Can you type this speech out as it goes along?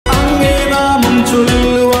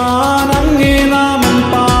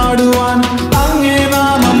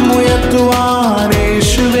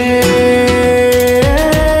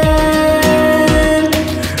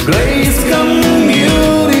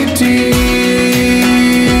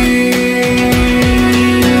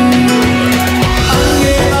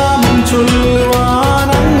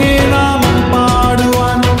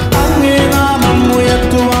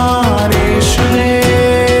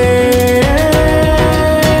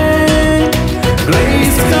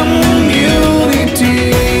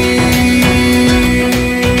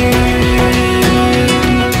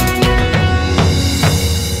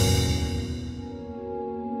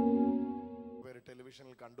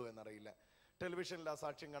ടെലിവിഷനിൽ ആ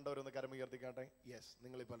സാക്ഷ്യം കണ്ടവരൊന്ന് കരമുയർത്തിക്കാട്ടെ. യെസ്,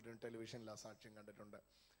 നിങ്ങൾ പലരും ടെലിവിഷനിൽ ആ സാക്ഷ്യം കണ്ടിട്ടുണ്ട്.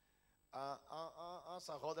 ആ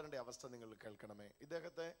സഹോദരൻ്റെ അവസ്ഥ നിങ്ങൾ കേൾക്കണമേ.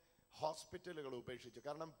 ഇദ്ദേഹത്തെ ഹോസ്പിറ്റലുകൾ ഉപേക്ഷിച്ചു.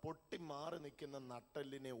 കാരണം പൊട്ടി മാറി നിൽക്കുന്ന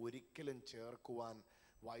നട്ടെല്ലിനെ ഒരിക്കലും ചേർക്കുവാൻ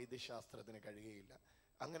വൈദ്യശാസ്ത്രത്തിന് കഴിയുകയില്ല.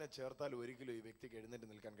 അങ്ങനെ ചേർത്താൽ ഒരിക്കലും ഈ വ്യക്തിക്ക് എഴുന്നേറ്റ്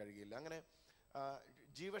നിൽക്കാൻ കഴിയില്ല. അങ്ങനെ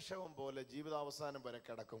ജീവശവം പോലെ ജീവിതാവസാനം വരെ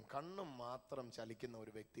കിടക്കും. കണ്ണും മാത്രം ചലിക്കുന്ന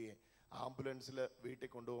ഒരു വ്യക്തിയെ ആംബുലൻസിൽ വീട്ടിൽ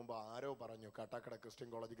കൊണ്ടുപോകുമ്പോൾ ആരോ പറഞ്ഞു, കാട്ടാക്കട ക്രിസ്ത്യൻ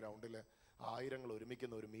കോളേജ് ഗ്രൗണ്ടിൽ 1000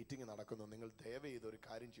 ഒരുമിക്കുന്ന ഒരു മീറ്റിംഗ് നടക്കുന്നു, നിങ്ങൾ ദയവ് ചെയ്തൊരു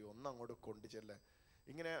കാര്യം ചെയ്യും, ഒന്നങ്ങോട്ട് കൊണ്ടുചെല്ല്.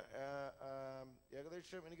 ഇങ്ങനെ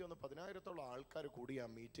ഏകദേശം എനിക്ക് തോന്നുന്നു 10,000-ഓളം ആൾക്കാർ കൂടി ആ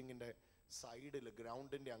മീറ്റിങ്ങിൻ്റെ സൈഡിൽ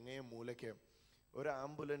ഗ്രൗണ്ടിൻ്റെ അങ്ങേ മൂലയ്ക്ക് ഒരു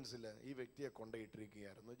ആംബുലൻസിൽ ഈ വ്യക്തിയെ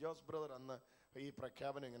കൊണ്ടുപോയിട്ടിരിക്കുകയായിരുന്നു. ജോസ് ബ്രദർ അന്ന് ഈ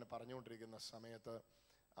പ്രഖ്യാപനം ഇങ്ങനെ പറഞ്ഞുകൊണ്ടിരിക്കുന്ന സമയത്ത്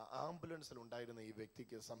ആംബുലൻസിൽ ഉണ്ടായിരുന്ന ഈ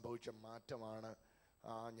വ്യക്തിക്ക് സംഭവിച്ച മാറ്റമാണ്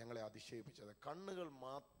ഞങ്ങളെ അതിശയിപ്പിച്ചത്. കണ്ണുകൾ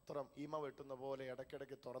മാത്രം ഈമ വെട്ടുന്ന പോലെ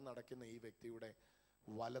ഇടയ്ക്കിടയ്ക്ക് തുറന്നടയ്ക്കുന്ന ഈ വ്യക്തിയുടെ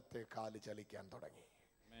വലത്തെ കാല് ചലിക്കാൻ തുടങ്ങി,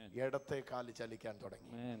 ഇടത്തെ കാല് ചലിക്കാൻ തുടങ്ങി.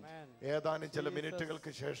 ഏതാനും ചില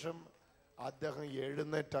മിനിറ്റുകൾക്ക് ശേഷം അദ്ദേഹം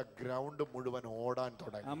എഴുന്നേറ്റ ഗ്രൗണ്ട് മുഴുവൻ ഓടാൻ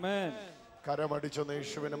തുടങ്ങി. കരമടിച്ചൊന്ന്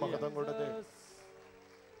യേശുവിന് മഹത്വം കൊടുത്ത്.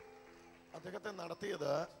 അദ്ദേഹത്തെ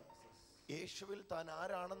നടത്തിയത് യേശുവിൽ താൻ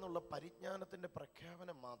ആരാണെന്നുള്ള പരിജ്ഞാനത്തിന്റെ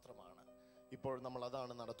പ്രഖ്യാപനം മാത്രമാണ്. ഇപ്പോൾ നമ്മൾ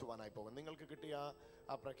അതാണ് നടത്തുവാനായി പോകുന്നത്. നിങ്ങൾക്ക് കിട്ടിയ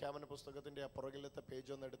ആ പ്രഖ്യാപന പുസ്തകത്തിൻ്റെ ആ പുറകിലത്തെ പേജ്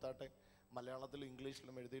ഒന്ന് എടുത്താട്ടെ. മലയാളത്തിലും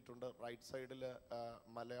ഇംഗ്ലീഷിലും എഴുതിയിട്ടുണ്ട്. റൈറ്റ് സൈഡിൽ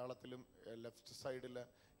മലയാളത്തിലും ലെഫ്റ്റ് സൈഡിൽ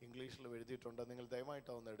ഇംഗ്ലീഷിലും എഴുതിയിട്ടുണ്ട്. നിങ്ങൾ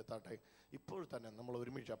ദയവായിട്ട് ഒന്ന് എടുത്താട്ടെ. ഇപ്പോൾ തന്നെ നമ്മൾ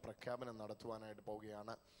ഒരുമിച്ച് ആ പ്രഖ്യാപനം നടത്തുവാനായിട്ട്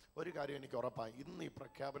പോവുകയാണ്. ഒരു കാര്യം എനിക്ക് ഉറപ്പാണ്, ഇന്ന് ഈ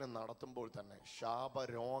പ്രഖ്യാപനം നടത്തുമ്പോൾ തന്നെ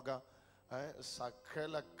ശാപരോഗ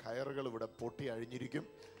സകല കയറുകൾ ഇവിടെ പൊട്ടി അഴിഞ്ഞിരിക്കും.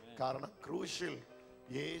 കാരണം ക്രൂശിൽ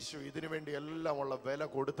യേശു ഇതിനു വേണ്ടി എല്ലാം ഉള്ള വില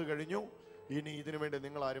കൊടുത്തു കഴിഞ്ഞു. ഇനി ഇതിനു വേണ്ടി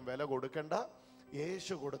നിങ്ങൾ ആരും വില കൊടുക്കണ്ട.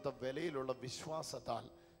 യേശു കൊടുത്ത വിലയിലുള്ള വിശ്വാസത്താൽ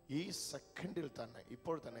ഈ സെക്കൻഡിൽ തന്നെ,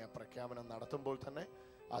 ഇപ്പോൾ തന്നെ ആ പ്രഖ്യാപനം നടത്തുമ്പോൾ തന്നെ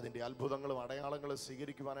അതിൻ്റെ അത്ഭുതങ്ങളും അടയാളങ്ങളും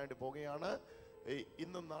സ്വീകരിക്കുവാനായിട്ട് പോവുകയാണ്.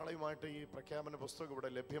 ഇന്നും നാളെയുമായിട്ട് ഈ പ്രഖ്യാപന പുസ്തകം ഇവിടെ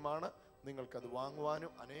ലഭ്യമാണ്. നിങ്ങൾക്കത്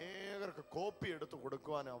വാങ്ങുവാനും അനേകർക്ക് കോപ്പി എടുത്ത്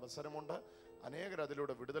കൊടുക്കുവാനും അവസരമുണ്ട്. അനേകർ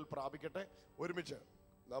അതിലൂടെ വിടുതൽ പ്രാപിക്കട്ടെ.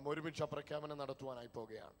 നാം ഒരുമിച്ച് ആ പ്രഖ്യാപനം നടത്തുവാനായി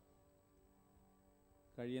പോവുകയാണ്.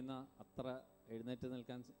 കഴിയുന്ന അത്ര എഴുന്നേറ്റ്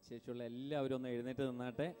നിൽക്കാൻ ശേഷിയുള്ള എല്ലാവരും ഒന്ന് എഴുന്നേറ്റ്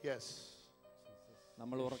നിന്നാട്ടെ. യെസ്,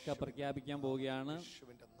 നമ്മൾ ഉറക്കെ പ്രഖ്യാപിക്കാൻ പോവുകയാണ്.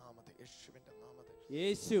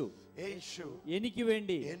 യേശു എനിക്ക്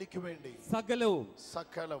വേണ്ടി സകലവും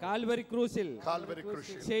കാൽവരി ക്രൂശിൽ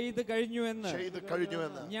ചെയ്തു കഴിഞ്ഞു എന്ന്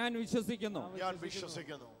ഞാൻ വിശ്വസിക്കുന്നു.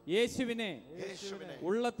 യേശുവിനെ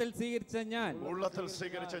ഉള്ളത്തിൽ സ്വീകരിച്ച ഞാൻ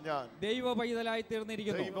ദൈവ പൈതലായി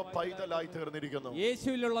തീർന്നിരിക്കുന്നു.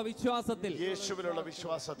 യേശുവിലുള്ള വിശ്വാസത്തിൽ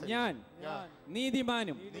ഞാൻ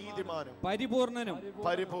നീതിമാനും പരിപൂർണനും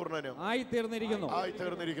ആയി തീർന്നിരിക്കുന്നു.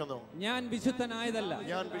 ഞാൻ വിശുദ്ധനായതല്ല,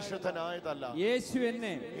 യേശു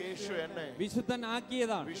എന്നെ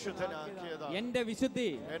വിശുദ്ധനാക്കിയതാണ്. എന്റെ വിശുദ്ധി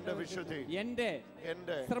എന്റെ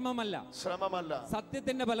ശ്രമമല്ല,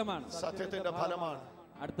 സത്യത്തിന്റെ ഫലമാണ്.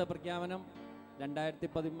 അടുത്ത പ്രഖ്യാപനം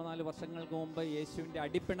 2014 വർഷങ്ങൾക്ക് മുമ്പ് യേശുവിന്റെ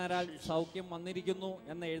അടിപ്പിണരാൽ സൗഖ്യം വന്നിരിക്കുന്നു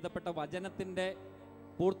എന്ന് എഴുതപ്പെട്ട വചനത്തിന്റെ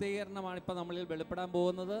പൂർത്തീകരണമാണ് ഇപ്പൊ നമ്മളിൽ വെളിപ്പെടാൻ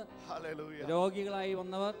പോകുന്നത്. രോഗികളായി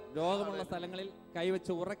വന്നവർ രോഗമുള്ള സ്ഥലങ്ങളിൽ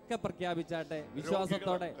കൈവച്ച് ഉറക്കെ പ്രഖ്യാപിച്ചാട്ടെ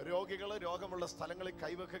വിശ്വാസത്തോടെ. രോഗമുള്ള സ്ഥലങ്ങളിൽ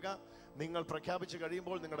കൈവെക്കുക. നിങ്ങൾ പ്രഖ്യാപിച്ചു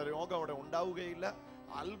കഴിയുമ്പോൾ നിങ്ങളുടെ രോഗം അവിടെ ഉണ്ടാവുകയില്ല.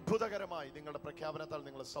 അത്ഭുതകരമായി നിങ്ങളുടെ പ്രഖ്യാപനത്താൽ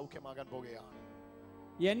നിങ്ങൾ സൗഖ്യമാകാൻ പോകുകയാണ്.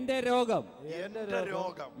 എന്റെ രോഗം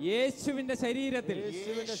യേശുവിന്റെ ശരീരത്തിൽ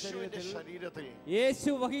യേശു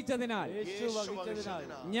വഹിച്ചതിനാൽ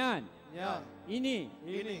ഞാൻ ഇനി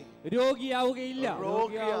രോഗിയാവുകയില്ല.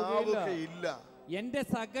 എന്റെ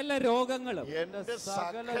സകല രോഗങ്ങളും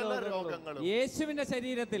യേശുവിന്റെ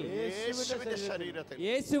ശരീരത്തിൽ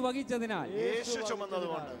യേശു വഹിച്ചതിനാൽ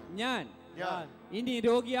ഞാൻ ഇനി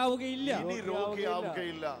രോഗിയാവുകയില്ല.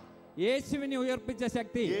 യേശുവിനെ ഉയർപ്പിച്ച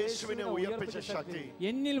ശക്തി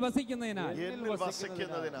എന്നിൽ വസിക്കുന്നതിനാൽ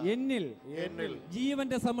എന്നിൽ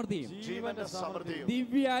ജീവന്റെ സമൃദ്ധിയും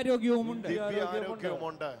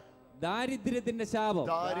ദിവ്യാരോഗ്യവുമുണ്ട്. ദാരിദ്ര്യത്തിന്റെ ശാപം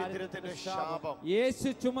യേശു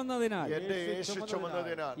ചുമന്നതിനാൽ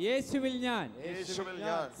യേശുവിൽ ഞാൻ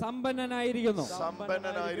സമ്പന്നനായിരിക്കുന്നു.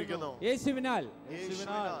 യേശുവിനാൽ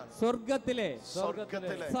സ്വർഗത്തിലെ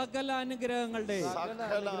സകല അനുഗ്രഹങ്ങളുടെ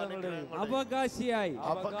അവകാശിയായി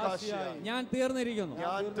ഞാൻ തീർന്നിരിക്കുന്നു.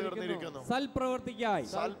 സൽപ്രവർത്തിക്കായി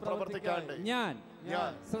ഞാൻ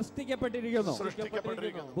സൃഷ്ടിക്കപ്പെട്ടിരിക്കുന്നു.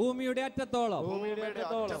 ഭൂമിയുടെ അറ്റത്തോളം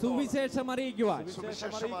സുവിശേഷം അറിയിക്കുവാൻ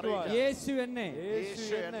യേശു എന്നെ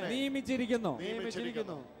നിയമിച്ചിരിക്കുന്നു.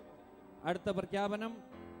 അടുത്ത പ്രഖ്യാപനം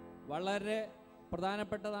വളരെ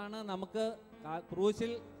പ്രധാനപ്പെട്ടതാണ്. നമുക്ക്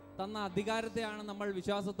ക്രൂശിൽ തന്ന അധികാരത്തെയാണ് നമ്മൾ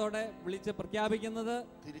വിശ്വാസത്തോടെ വിളിച്ച് പ്രഖ്യാപിക്കുന്നത്.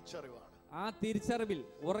 ആ തിരിച്ചറിവിൽ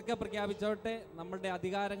ഉറക്കെ പ്രഖ്യാപിച്ചോട്ടെ. നമ്മളുടെ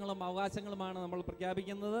അധികാരങ്ങളും അവകാശങ്ങളുമാണ് നമ്മൾ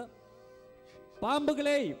പ്രഖ്യാപിക്കുന്നത്.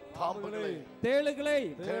 പാമ്പുകളെയും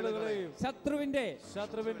തേളുകളെയും ശത്രുവിന്റെ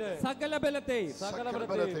സകല ബലത്തെയും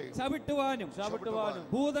ചവിട്ടുവാനും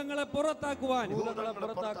ഭൂതങ്ങളെ പുറത്താക്കുവാനും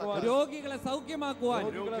രോഗികളെ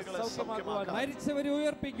സൗഖ്യമാക്കുവാനും മരിച്ചവരെ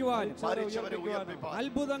ഉയർപ്പിക്കുവാനും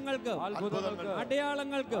അത്ഭുതങ്ങൾക്ക്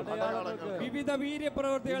അടയാളങ്ങൾക്കും വിവിധ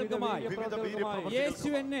വീര്യപ്രവൃത്തികൾക്കുമായി യേശു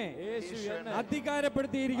എന്നെ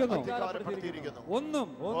അധികാരപ്പെടുത്തിയിരിക്കുന്നു. ഒന്നും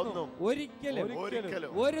ഒരിക്കലും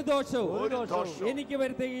ഒരു ദോഷവും എനിക്ക്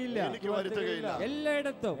വരുത്തുകയില്ല.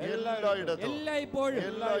 എല്ലായിടത്തും എല്ലായ്പ്പോഴും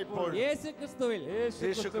യേശുക്രിസ്തുവിൽ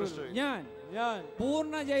ഞാൻ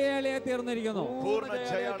പൂർണ്ണ ജയാളിയായി തീർന്നിരിക്കുന്നു.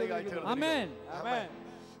 ആമേൻ.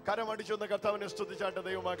 കരമടിച്ചൊന്ന് കർത്താവിനെ സ്തുതിച്ചാട്ടെ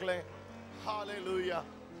ദൈവമക്കളെ. ഹല്ലേലൂയ.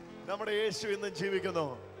 നമ്മുടെ യേശു ഇന്നും ജീവിക്കുന്നു.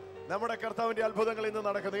 നമ്മുടെ കർത്താവിന്റെ അത്ഭുതങ്ങൾ ഇന്ന്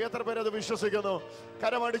നടക്കുന്നു. എത്ര പേര് അത് വിശ്വസിക്കുന്നു?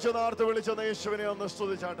 കരമടിച്ചൊന്ന് ആർത്ത് വിളിച്ചൊന്ന് യേശുവിനെ ഒന്ന്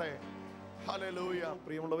സ്തുതിച്ചാട്ടെ. ഹല്ലേലൂയ.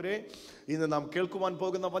 പ്രിയമുള്ളവരെ, ഇന്ന് നാം കേൾക്കുവാൻ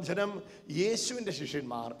പോകുന്ന വചനം യേശുവിൻ്റെ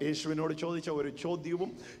ശിഷ്യന്മാർ യേശുവിനോട് ചോദിച്ച ഒരു ചോദ്യവും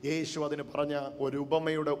യേശു അതിന് പറഞ്ഞ ഒരു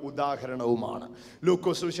ഉപമയുടെ ഉദാഹരണവുമാണ്.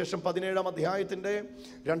 ലൂക്കോസ് സുവിശേഷം 17-ാം അധ്യായത്തിൻ്റെ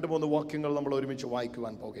 2-3 വാക്യങ്ങൾ നമ്മൾ ഒരുമിച്ച്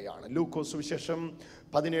വായിക്കുവാൻ പോകുകയാണ്. ലൂക്കോസ് സുവിശേഷം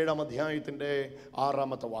 17-ാം അധ്യായത്തിൻ്റെ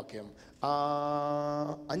 6-ാമത്തെ വാക്യം.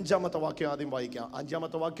 5-ാമത്തെ വാക്യം ആദ്യം വായിക്കാം.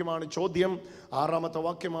 5-ാമത്തെ വാക്യമാണ് ചോദ്യം, 6-ാമത്തെ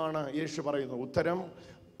വാക്യമാണ് യേശു പറയുന്ന ഉത്തരം.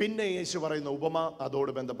 പിന്നെ യേശു പറയുന്ന ഉപമ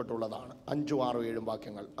അതോട് ബന്ധപ്പെട്ടുള്ളതാണ്. 5, 6, 7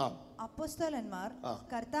 വാക്യങ്ങൾ. അപ്പോസ്തലന്മാർ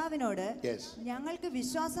കർത്താവിനോട് ഞങ്ങൾക്ക്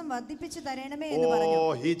വിശ്വാസം വർദ്ധിപ്പിച്ചു തരണമേ എന്ന് പറഞ്ഞു.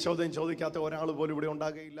 ഈ ചോദ്യം ചോദിക്കാത്ത ഒരാൾ പോലും ഇവിടെ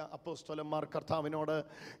ഉണ്ടാകുകയില്ല. അപ്പോസ്തലന്മാർ കർത്താവിനോട്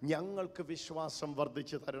ഞങ്ങൾക്ക് വിശ്വാസം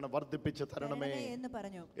വർദ്ധിപ്പിച്ചു തരണമേ എന്ന്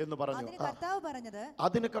പറഞ്ഞു.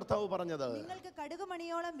 അതിന് കർത്താവ് പറഞ്ഞത് നിങ്ങൾക്ക്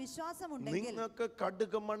കടുകുമണിയോളം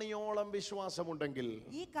വിശ്വാസമുണ്ടെങ്കിൽ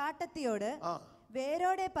ഈ കാട്ടത്തിയോട്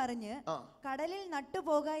വേരോടെ പറഞ്ഞ് കടലിൽ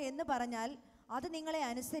നട്ടുപോക എന്ന് പറഞ്ഞാൽ അത് നിങ്ങളെ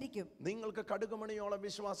അനുസരിക്കും. നിങ്ങൾക്ക് കടുകുമണിയോളം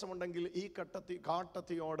വിശ്വാസമുണ്ടെങ്കിൽ ഈ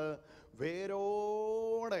കാട്ടത്തിയോട്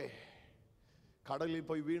വേരോടെ കടലിൽ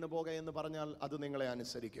പോയി വീണു പോക എന്ന് പറഞ്ഞാൽ അത് നിങ്ങളെ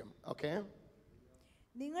അനുസരിക്കും. ഓക്കെ.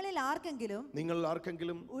 നിങ്ങളിൽ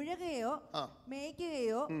ആർക്കെങ്കിലും ഉഴകുകയോ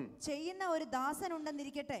മേയ്ക്കുകയോ ചെയ്യുന്ന ഒരു ദാസൻ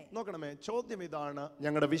ഉണ്ടെന്നിരിക്കട്ടെ. നോക്കണമേ, ചോദ്യം ഇതാണ്,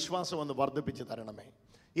 ഞങ്ങളുടെ വിശ്വാസം ഒന്ന് വർദ്ധിപ്പിച്ചു തരണമേ.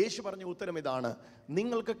 യേശു പറഞ്ഞ ഉത്തരം ഇതാണ്,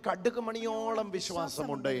 നിങ്ങൾക്ക് കടുകുമണിയോളം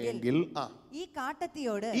വിശ്വാസമുണ്ട് എങ്കിൽ ഈ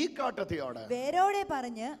കാട്ടത്തിയോട് വേരോടെ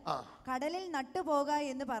പറഞ്ഞ് കടലിൽ നട്ടുപോക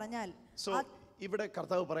എന്ന് പറഞ്ഞാൽ. ഇവിടെ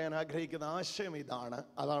കർത്താവ് പറയാൻ ആഗ്രഹിക്കുന്ന ആശയം ഇതാണ്.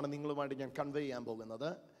 അതാണ് നിങ്ങളുമായിട്ട് ഞാൻ കൺവേ ചെയ്യാൻ പോകുന്നത്.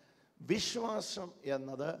 വിശ്വാസം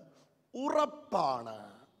എന്നത് ഉറപ്പാണ്.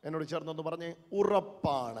 എന്നോട് ചേർന്നൊന്ന് പറഞ്ഞേ,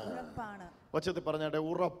 ഉറപ്പാണ്. വച്ചത്തിൽ പറഞ്ഞാട്ടെ,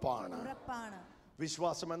 ഉറപ്പാണ്.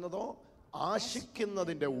 വിശ്വാസം എന്നതോ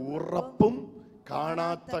ആശിക്കുന്നതിന്റെ ഉറപ്പും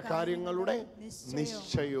കാണാത്ത കാര്യങ്ങളുടെ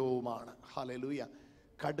നിശ്ചയവുമാണ്. ഹല്ലേലൂയ.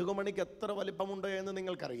 കടുകുമണിക്ക് എത്ര വലിപ്പമുണ്ട് എന്ന്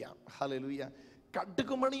നിങ്ങൾക്കറിയാം. ഹല്ലേലൂയ.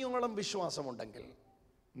 കടുകുമണിയോളം വിശ്വാസമുണ്ടെങ്കിൽ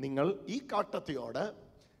നിങ്ങൾ ഈ കാട്ടത്തിയോട്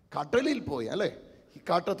കടലിൽ പോയി, അല്ലെ, ഈ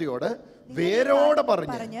കാട്ടത്തിയോട് വേരോടെ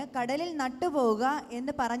പറഞ്ഞ് കടലിൽ നട്ടുപോവുക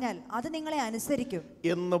എന്ന് പറഞ്ഞാൽ അത് നിങ്ങളെ അനുസരിക്കും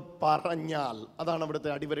എന്ന് പറഞ്ഞാൽ, അതാണ് അവിടുത്തെ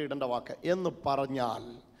അടിവരയിടേണ്ട വാക്ക്. എന്ന് പറഞ്ഞാൽ,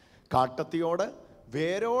 കാട്ടത്തിയോട്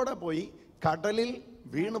വേരോടെ പോയി കടലിൽ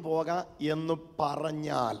വീണു പോക എന്ന്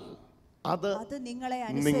പറഞ്ഞാൽ അത് നിങ്ങളെ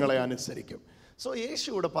അനുസരിക്കും. സോ യേശു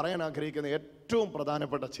ഇവിടെ പറയാൻ ആഗ്രഹിക്കുന്ന ഏറ്റവും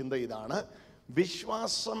പ്രധാനപ്പെട്ട ചിന്ത ഇതാണ്.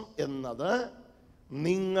 വിശ്വാസം എന്നത്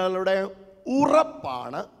നിങ്ങളുടെ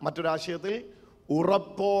ഉറപ്പാണ്. മറ്റൊരാശയത്തിൽ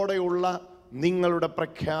ഉറപ്പോടെയുള്ള നിങ്ങളുടെ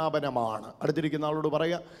പ്രഖ്യാപനമാണ്. അടുത്തിരിക്കുന്ന ആളോട്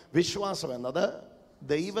പറയുക, വിശ്വാസം എന്നത്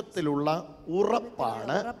ദൈവത്തിലുള്ള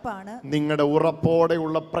ഉറപ്പാണ്. നിങ്ങളുടെ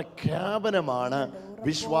ഉറപ്പോടെയുള്ള പ്രഖ്യാപനമാണ്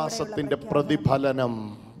വിശ്വാസത്തിന്റെ പ്രതിഫലനം.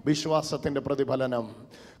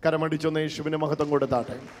 കരമടിച്ചൊന്ന് യേശുവിന് മഹത്വം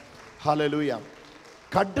കൊടുത്താട്ടെ. ഹല്ലേലൂയ.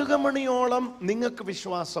 കടുകുമണിയോളം നിങ്ങൾക്ക്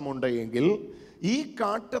വിശ്വാസമുണ്ടെങ്കിൽ ഈ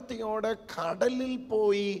കാട്ടത്തിയോട് കടലിൽ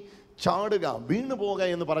പോയി ചാടുക, വീണു പോകുക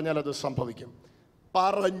എന്ന് പറഞ്ഞാൽ അത് സംഭവിക്കും.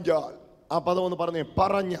 പറഞ്ഞാൽ, ആ പദം ഒന്ന് പറഞ്ഞേ,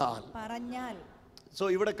 പറഞ്ഞാൽ. സോ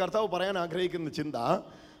ഇവിടെ കർത്താവ് പറയാൻ ആഗ്രഹിക്കുന്ന ചിന്ത,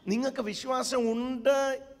 നിങ്ങൾക്ക് വിശ്വാസം ഉണ്ട്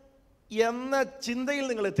എന്ന ചിന്തയിൽ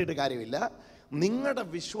നിങ്ങൾ എത്തിയിട്ട് കാര്യമില്ല. നിങ്ങളുടെ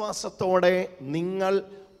വിശ്വാസത്തോടെ നിങ്ങൾ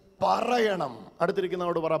പറയണം.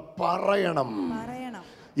 അടുത്തിരിക്കുന്നവരോട് പറ, പറയണം.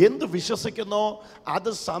 എന്ത് വിശ്വസിക്കുന്നോ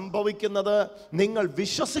അത് സംഭവിക്കുന്നത് നിങ്ങൾ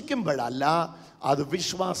വിശ്വസിക്കുമ്പോഴല്ല, അത്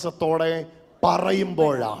വിശ്വാസത്തോടെ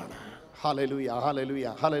പറയുമ്പോഴാണ്. Hallelujah, hallelujah,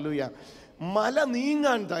 hallelujah. മല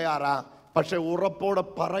നീങ്ങാൻ തയ്യാറാ, പക്ഷെ ഉറപ്പോടെ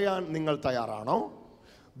പറയാൻ നിങ്ങൾ തയ്യാറാണോ?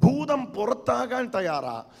 ഭൂതം പുറത്താകാൻ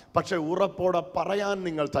തയ്യാറാ, പക്ഷെ ഉറപ്പോടെ പറയാൻ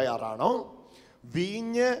നിങ്ങൾ തയ്യാറാണോ?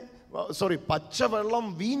 പച്ചവെള്ളം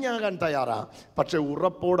വീഞ്ഞാകാൻ തയ്യാറാ, പക്ഷെ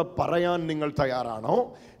ഉറപ്പോടെ പറയാൻ നിങ്ങൾ തയ്യാറാണോ?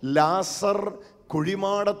 ലാസർ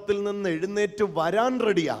കുഴിമാടത്തിൽ നിന്ന് എഴുന്നേറ്റ് വരാൻ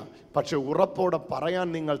റെഡിയാ, പക്ഷെ ഉറപ്പോടെ പറയാൻ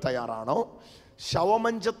നിങ്ങൾ തയ്യാറാണോ?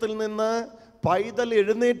 ശവമഞ്ചത്തിൽ നിന്ന് പൈതൽ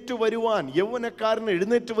എഴുന്നേറ്റ് വരുവാൻ, യൗവനക്കാരൻ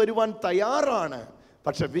എഴുന്നേറ്റ് വരുവാൻ തയ്യാറാണ്,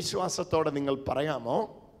 പക്ഷെ വിശ്വാസത്തോടെ നിങ്ങൾ പറയാമോ?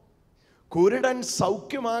 കുരുടൻ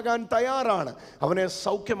സൗഖ്യമാകാൻ തയ്യാറാണ്, അവനെ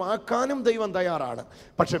സൗഖ്യമാക്കാനും ദൈവം തയ്യാറാണ്,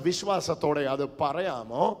 പക്ഷെ വിശ്വാസത്തോടെ അത്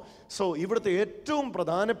പറയാമോ? സോ ഇവിടുത്തെ ഏറ്റവും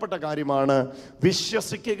പ്രധാനപ്പെട്ട കാര്യമാണ്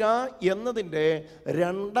വിശ്വസിക്കുക എന്നതിൻ്റെ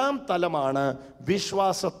രണ്ടാം തലമാണ്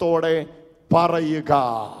വിശ്വാസത്തോടെ പറയുക.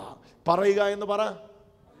 പറയുക എന്ന് പറ,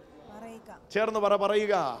 ചേർന്ന് പറ,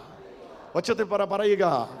 പറയുക. ഒച്ചത്തിൽ പറ, പറയുക.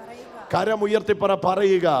 കരമുയർത്തി പറ,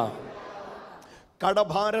 പറയുക.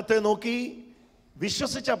 കടഭാരത്തെ നോക്കി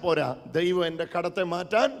വിശ്വസിച്ചാ പോരാ, ദൈവം എൻ്റെ കടത്തെ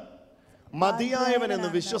മാറ്റാൻ മതിയായവൻ എന്ന്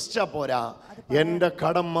വിശ്വസിച്ചാ പോരാ, എൻ്റെ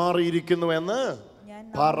കടം മാറിയിരിക്കുന്നു എന്ന്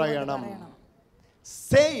പറയണം.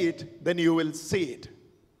 Say it, then you will see it.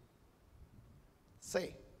 Say,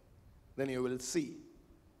 then you will see.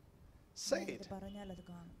 Say it.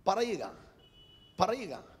 പറയുക,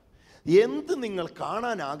 പറയുക. എന്ത് നിങ്ങൾ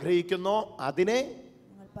കാണാൻ ആഗ്രഹിക്കുന്നോ അതിനെ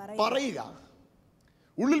പറയുക.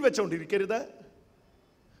 ഉള്ളിൽ വെച്ചോണ്ടിരിക്കരുത്,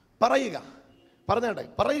 പറയുക. പറഞ്ഞാട്ടെ,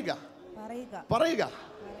 പറയുക, പറയുക.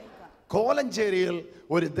 കോലഞ്ചേരിയിൽ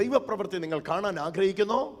ഒരു ദൈവപ്രവൃത്തി നിങ്ങൾ കാണാൻ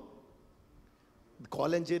ആഗ്രഹിക്കുന്നോ?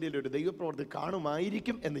 കോലഞ്ചേരിയിൽ ഒരു ദൈവപ്രവൃത്തി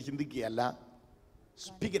കാണുമായിരിക്കും എന്ന് ചിന്തിക്കുകയല്ല,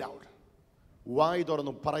 സ്പീക്ക് ഇറ്റ് ഔട്ട്. വായി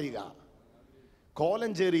തുറന്നു പറയുക.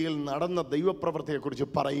 കോലഞ്ചേരിയിൽ നടന്ന ദൈവപ്രവൃത്തിയെക്കുറിച്ച്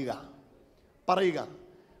പറയുക, പറയുക.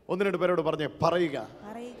 ഒന്ന് രണ്ട് പേരോട് പറഞ്ഞേ, പറയുക.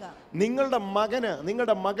 നിങ്ങളുടെ മകന്,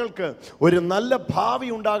 നിങ്ങളുടെ മകൾക്ക് ഒരു നല്ല ഭാവി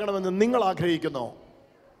ഉണ്ടാകണമെന്ന് നിങ്ങൾ ആഗ്രഹിക്കുന്നോ?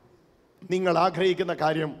 നിങ്ങൾ ആഗ്രഹിക്കുന്ന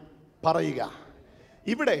കാര്യം പറയുക.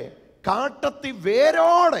 ഇവിടെ കാട്ടത്തി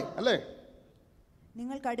വേരോടെ, അല്ലേ?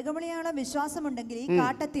 നിങ്ങൾ കടുകുമണിയോളം വിശ്വാസമുണ്ടെങ്കിൽ ഈ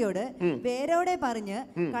കാട്ടത്തിയോട് വേരോടെ പറഞ്ഞ്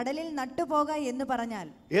കടലിൽ നട്ടുപോക എന്ന് പറഞ്ഞാൽ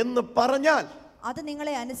അത്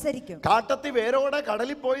നിങ്ങളെ അനുസരിക്കും. കാട്ടത്തി വേരോടെ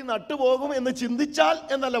കടലിൽ പോയി നട്ടുപോകും എന്ന് ചിന്തിച്ചാൽ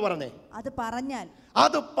എന്നല്ല പറഞ്ഞേ, അത് പറഞ്ഞാൽ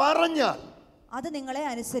അത് നിങ്ങളെ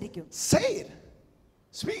അനുസരിക്കും. Say it.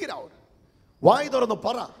 Speak it out. വായി തുറന്ന്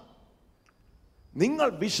പറ. നിങ്ങൾ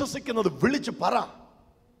വിശ്വസിക്കുന്നത് വിളിച്ചു പറ.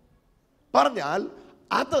 പറഞ്ഞാൽ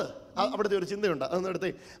അത്, അവിടുത്തെ ഒരു ചിന്തയുണ്ട്, അതെടുത്ത്.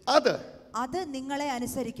 അത് നിങ്ങളെ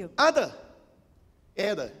അനുസരിക്കും. അത്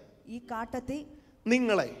ഏത്? ഈ കാട്ടത്തി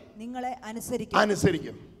നിങ്ങളെ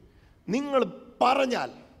അനുസരിക്കും. നിങ്ങൾ പറഞ്ഞാൽ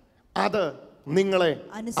അത് നിങ്ങളെ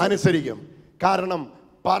അനുസരിക്കും. കാരണം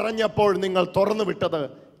പറഞ്ഞപ്പോൾ നിങ്ങൾ തുറന്നു വിട്ടത്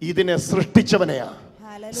ഇതിനെ സൃഷ്ടിച്ചവനെയാ.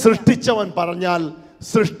 സൃഷ്ടിച്ചവൻ പറഞ്ഞാൽ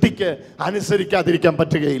സൃഷ്ടിക്ക് അനുസരിക്കാതിരിക്കാൻ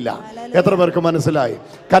പറ്റുകയില്ല. എത്ര പേർക്ക് മനസ്സിലായി?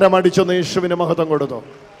 കരമടിച്ചൊന്ന് യേശുവിന് മഹത്വം കൊടുത്തു.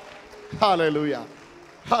 Hallelujah,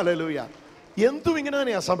 hallelujah. എന്തും ഇങ്ങനെ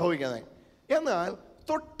തന്നെയാ സംഭവിക്കുന്നത്. എന്നാൽ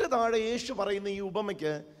തൊട്ട് താഴെ യേശു പറയുന്ന ഈ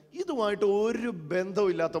ഉപമയ്ക്ക് ഇതുമായിട്ട് ഒരു ബന്ധവും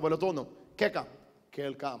ഇല്ലാത്ത പോലെ തോന്നും. കേൾക്കാൻ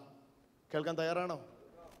തയ്യാറാണോ?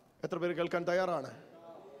 എത്ര പേര് കേൾക്കാൻ തയ്യാറാണ്?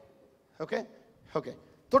 Okay, okay.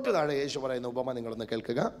 തൊട്ട് താഴെ യേശു പറയുന്ന ഉപമ നിങ്ങളൊന്ന്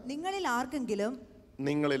കേൾക്കുക. നിങ്ങളിൽ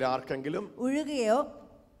ആർക്കെങ്കിലും ഉഴുകുകയോ,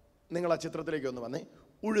 നിങ്ങൾ ആ ചിത്രത്തിലേക്ക് ഒന്ന് വന്നേ.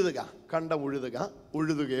 ഉഴുതുക, കണ്ടം ഉഴുതുക,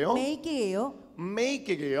 ഉഴുതുകയോ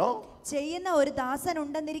മേയ്ക്കുകയോ ചെയ്യുന്ന ഒരു ദാസൻ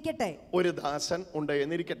ഉണ്ടെന്നിരിക്കട്ടെ. ഒരു ദാസൻ ഉണ്ട്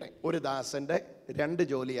എന്നിരിക്കട്ടെ. ഒരു ദാസന്റെ രണ്ട്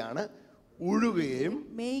ജോലിയാണ് ഉഴുകുകയും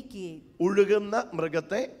മേയ്ക്കുകയും. ഉഴുകുന്ന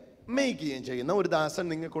മൃഗത്തെ മേയ്ക്കുകയും ചെയ്യുന്ന ഒരു ദാസൻ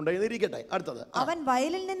നിങ്ങൾക്കുണ്ടെന്നിരിക്കട്ടെ. അടുത്തത്, അവൻ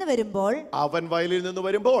വയലിൽ നിന്ന്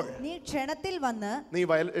വരുമ്പോൾ നീ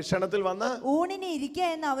ക്ഷണത്തിൽ വന്ന് ഊണിന് ഇരിക്കുക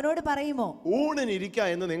എന്ന് അവനോട് പറയുമോ? ഊണിന് ഇരിക്കുക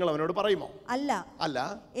എന്ന് നിങ്ങൾ അവനോട് പറയുമോ? അല്ല,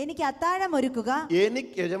 എനിക്ക് അത്താഴം ഒരുക്കുക.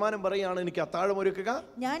 എനിക്ക് യജമാനൻ പറയാണ്, എനിക്ക് അത്താഴം ഒരുക്കുക.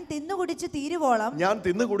 ഞാൻ തിന്നുകുടിച്ച്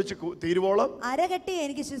തീരുവോളം അരകെട്ടി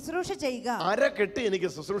എനിക്ക് ശുശ്രൂഷ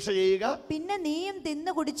ചെയ്യുക. പിന്നെ നീയും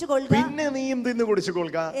തിന്നു കുടിച്ചു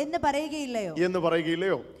കൊള്ളുക എന്ന്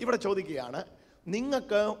പറയുകയില്ലയോ? ഇവിടെ ചോദിക്കുകയാണ്,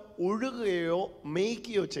 നിങ്ങൾക്ക് ഒഴുകുകയോ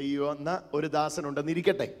മേയ്ക്കുകയോ ചെയ്യുന്ന ഒരു ദാസൻ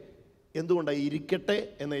ഉണ്ടെന്നിരിക്കട്ടെ. എന്തുകൊണ്ടാണ് ഇരിക്കട്ടെ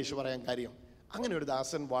എന്ന് യേശു പറയാൻ കാര്യം? അങ്ങനെ ഒരു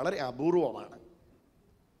ദാസൻ വളരെ അപൂർവമാണ്.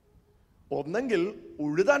 ഒന്നെങ്കിൽ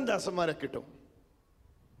ഉഴുതാൻ ദാസന്മാരെ കിട്ടും,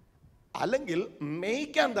 അല്ലെങ്കിൽ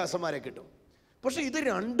മേയ്ക്കാൻ ദാസന്മാരെ കിട്ടും. പക്ഷെ ഇത്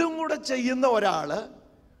രണ്ടും കൂടെ ചെയ്യുന്ന ഒരാള്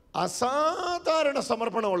അസാധാരണ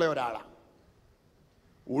സമർപ്പണമുള്ള ഒരാളാണ്.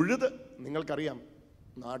 ഉഴുത് നിങ്ങൾക്കറിയാം,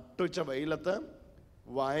 നട്ടുച്ച വെയിലത്ത്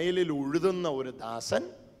വയലിൽ ഉഴുതുന്ന ഒരു ദാസൻ.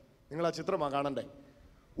 നിങ്ങൾ ആ ചിത്രമാണ് കാണണ്ടേ.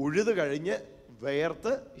 ഉഴുത് കഴിഞ്ഞ്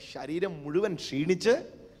വേർത്ത് ശരീരം മുഴുവൻ ക്ഷീണിച്ച്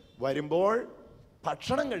വരുമ്പോൾ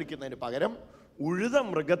ഭക്ഷണം കഴിക്കുന്നതിന് പകരം ഉഴുത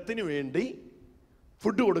മൃഗത്തിന് വേണ്ടി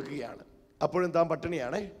ഫുഡ് കൊടുക്കുകയാണ്. അപ്പോഴും താൻ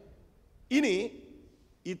പട്ടിണിയാണ്. ഇനി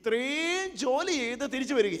ഇത്രയും ജോലി ചെയ്ത്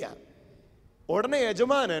തിരിച്ചു വരികയാണ്. ഉടനെ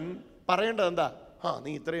യജമാനൻ പറയേണ്ടത് എന്താ?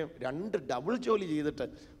 നീ ഇത്രയും 2 ഡബിൾ ജോലി ചെയ്തിട്ട്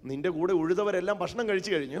നിന്റെ കൂടെ ഉഴുതവരെല്ലാം ഭക്ഷണം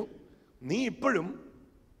കഴിച്ചു കഴിഞ്ഞു, നീ ഇപ്പോഴും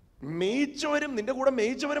നിന്റെ കൂടെ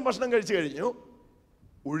മേയിച്ചവരും ഭക്ഷണം കഴിച്ചു കഴിഞ്ഞു,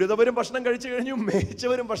 ഉഴുതവരും ഭക്ഷണം കഴിച്ചു കഴിഞ്ഞു,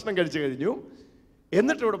 മേയിച്ചവരും ഭക്ഷണം കഴിച്ചു കഴിഞ്ഞു.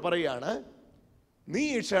 എന്നിട്ട് ഇവിടെ പറയാണ്, നീ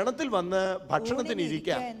ഈ ക്ഷണത്തിൽ വന്ന് ഭക്ഷണത്തിന്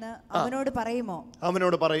ഇരിക്കാം അവനോട്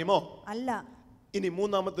പറയുമോ? അല്ല. ഇനി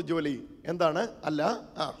മൂന്നാമത്തെ ജോലി എന്താണ്? അല്ല,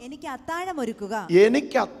 എനിക്ക്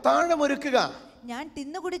അത്താഴമൊരുക്കുക. ഞാൻ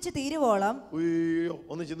തിന്നുകുടിച്ച് തീരുവോളം. അയ്യോ,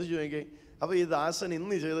 ഒന്ന് ചിന്തിച്ചു നോക്കിയേ. അപ്പൊ ഈ ദാസൻ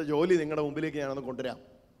ഇന്ന് ചെയ്ത ജോലി നിങ്ങളുടെ മുമ്പിലേക്ക് ഞാനൊന്ന് കൊണ്ടുവരാം.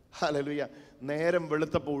 ഹല്ലേലൂയ. നേരം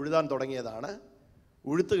വെളുത്തപ്പോൾ ഉഴുതാൻ തുടങ്ങിയതാണ്.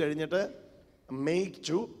 ഉഴുത്ത് കഴിഞ്ഞിട്ട്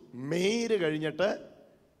മേയ്ച്ചു, മേയ്ര് കഴിഞ്ഞിട്ട്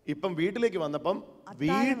ഇപ്പം വീട്ടിലേക്ക് വന്നപ്പം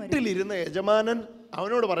വീട്ടിലിരുന്ന യജമാനൻ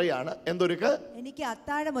അവനോട് പറയാണ്, എന്തൊരുക്ക്? എനിക്ക്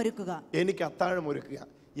അത്താഴം ഒരുക്കുക.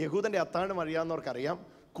 യഹൂദന്റെ അത്താഴം അറിയാവുന്നവർക്കറിയാം,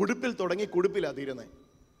 കുടുപ്പിൽ തുടങ്ങി കുടുപ്പിലാണ് തീരുന്നത്.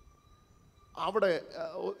 അവിടെ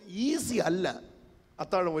ഈസി അല്ല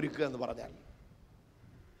അത്താഴം ഒരുക്കുക എന്ന് പറഞ്ഞാൽ.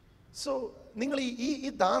 സോ നിങ്ങൾ ഈ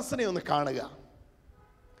ദാസനെ ഒന്ന് കാണുക.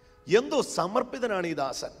 എന്തോ സമർപ്പിതനാണ് ഈ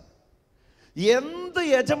ദാസൻ. എന്ത്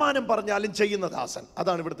യജമാനം പറഞ്ഞാലും ചെയ്യുന്ന ദാസൻ.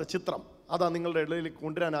 അതാണ് ഇവിടുത്തെ ചിത്രം. അതാണ് നിങ്ങളുടെ ഇടയിൽ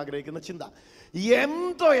കൊണ്ടുവരാൻ ആഗ്രഹിക്കുന്ന ചിന്ത.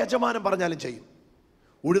 എന്തോ യജമാനം പറഞ്ഞാലും ചെയ്യും.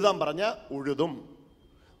 ഉഴുതാൻ പറഞ്ഞ ഉഴുതും,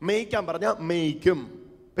 മേയ്ക്കാൻ പറഞ്ഞ മേയ്ക്കും.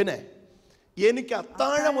 പിന്നെ എനിക്ക്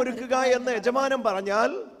അത്താഴം ഒരുക്കുക എന്ന് യജമാനം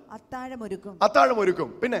പറഞ്ഞാൽ അത്താഴം ഒരുക്കും.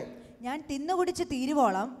 പിന്നെ ഞാൻ തിന്നുകുടിച്ച്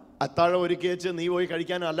തീരുവോളം. അത്താഴം ഒരുക്കി വെച്ച് നീ പോയി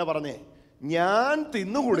കഴിക്കാനല്ല പറഞ്ഞേ, ഞാൻ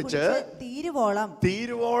തിന്നുകുടിച്ച് തീരുവോളം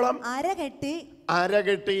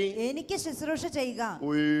അരകെട്ടി എനിക്ക് ശുശ്രൂഷ ചെയ്യുക.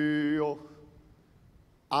 അയ്യോ,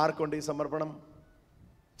 ആർക്കുണ്ട് ഈ സമർപ്പണം?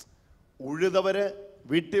 ഉഴുതവര്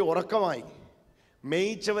വീട്ടിൽ ഉറക്കമായി,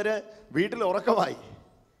 മേയിച്ചവര് വീട്ടിൽ ഉറക്കമായി,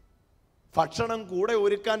 ഭക്ഷണം കൂടെ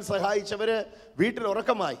ഒരുക്കാൻ സഹായിച്ചവര് വീട്ടിൽ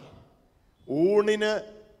ഉറക്കമായി, ഊണിന്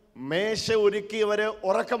മേശ ഒരുക്കിയവര്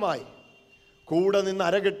ഉറക്കമായി, കൂടെ നിന്ന്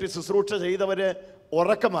അരകെട്ടി ശുശ്രൂഷ ചെയ്തവര്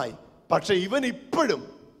ഉറക്കമായി. പക്ഷെ ഇവൻ ഇപ്പോഴും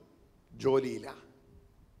ജോലിയില്ല.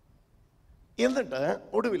 എന്നിട്ട്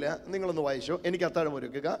ഒടുവില് നിങ്ങളൊന്ന് വായിച്ചോ, എനിക്ക് അത്താഴം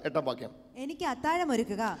ഒരുക്കുക. 8-ാം വാക്യം. എനിക്ക് അത്താഴം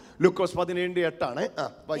ഒരുക്കുക. ലൂക്കോസ്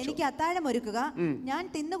 17:8 എനിക്ക് അത്താഴം ഒരുക്കുക, ഞാൻ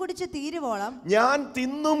തിന്നുകുടിച്ച് തീരുവോളം. ഞാൻ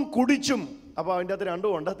തിന്നും കുടിച്ചും. അപ്പൊ അതിൻ്റെ അകത്ത്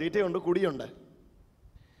രണ്ടും ഉണ്ട്, തീറ്റയുണ്ട്, കുടിയുണ്ട്.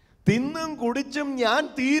 തിന്നും കുടിച്ചും ഞാൻ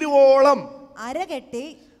തീരുവോളം അരകെട്ടി.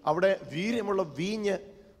 അവിടെ വീര്യമുള്ള വീഞ്ഞ്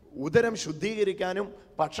ഉദരം ശുദ്ധീകരിക്കാനും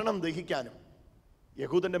ഭക്ഷണം ദഹിക്കാനും.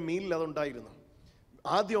 യഹൂദന്റെ മീനിൽ അതുണ്ടായിരുന്നു.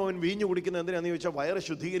 ആദ്യം അവൻ വീഞ്ഞു കുടിക്കുന്നത് എന്തിനാന്ന് ചോദിച്ചാൽ വയറ്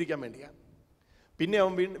ശുദ്ധീകരിക്കാൻ വേണ്ടിയാണ്. പിന്നെ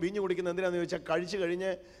അവൻ വീഞ്ഞു കുടിക്കുന്നത് എന്തിനാന്ന് ചോദിച്ചാൽ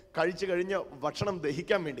കഴിച്ചു കഴിഞ്ഞ് ഭക്ഷണം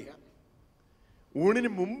ദഹിക്കാൻ വേണ്ടിയാണ്. ഊണിന്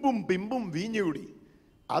മുമ്പും പിമ്പും വീഞ്ഞു കുടി.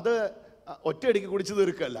 അത് ഒറ്റയടിക്ക് കുടിച്ചു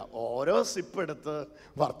തീർക്കല്ല, ഓരോ സിപ്പ് എടുത്ത്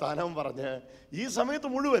വർത്താനം പറഞ്ഞ് ഈ സമയത്ത്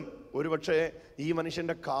മുഴുവൻ ഒരുപക്ഷെ ഈ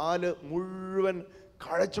മനുഷ്യന്റെ കാല് മുഴുവൻ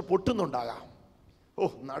കഴച്ചു പൊട്ടുന്നുണ്ടാകാം. ഓ,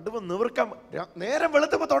 നടുവ് നിവർക്കാൻ നേരം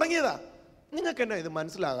വെളുത്തപ്പോ തുടങ്ങിയതാ. നിങ്ങൾക്ക് എന്നാ ഇത്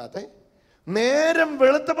മനസ്സിലാകാത്തെ? നേരം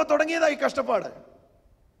വെളുത്തപ്പോ തുടങ്ങിയതാ ഈ കഷ്ടപ്പാട്.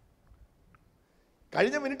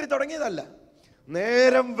 കഴിഞ്ഞ മിനിറ്റിൽ തുടങ്ങിയതല്ല,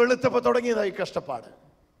 നേരം വെളുത്തപ്പോ തുടങ്ങിയതാ ഈ കഷ്ടപ്പാട്.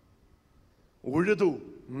 ഉഴുതു,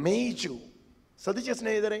 മേയിച്ചു. ശ്രദ്ധിച്ച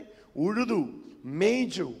സ്നേഹിതരെ, ഉഴുതു,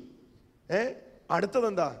 മേയിച്ചു.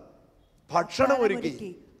 അടുത്തതെന്താ? ഭക്ഷണം ഒരുക്കി,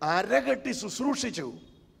 അരകെട്ടി ശുശ്രൂഷിച്ചു.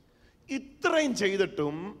 ഇത്രയും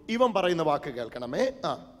ചെയ്തിട്ടും ഇവൻ പറയുന്ന വാക്ക് കേൾക്കണമേ.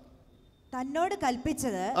 തന്നോട്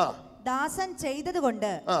കൽപ്പിച്ചത് ദാസൻ ചെയ്തത്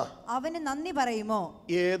കൊണ്ട് അവന് നന്ദി പറയുമോ?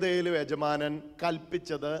 ഏതേലും യജമാനൻ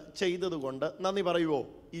കൽപ്പിച്ചത് ചെയ്തത് കൊണ്ട് നന്ദി പറയുവോ?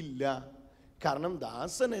 ഇല്ല. കാരണം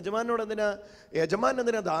ദാസൻ യജമാനോട്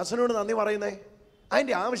എന്തിനാ ദാസനോട് നന്ദി പറയുന്നേ?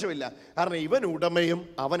 അതിൻ്റെ ആവശ്യമില്ല. കാരണം ഇവൻ ഉടമയും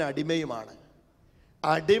അവൻ അടിമയുമാണ്.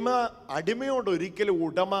 അടിമയോട് ഒരിക്കലും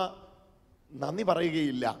ഉടമ നന്ദി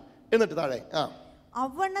പറയുകയില്ല. എന്നിട്ട് താഴെ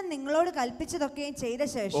അവണ്ണം നിങ്ങളോട് കൽപ്പിച്ചതൊക്കെയും ചെയ്ത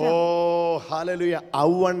ശേഷം. ഓ ഹല്ലേലൂയ.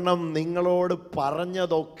 അവണ്ണം നിങ്ങളോട്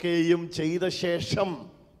പറഞ്ഞതൊക്കെയും ചെയ്ത ശേഷം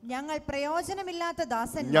ഞങ്ങൾ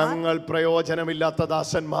പ്രയോജനമില്ലാത്ത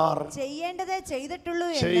ദാസന്മാർ ചെയ്യേണ്ടതേ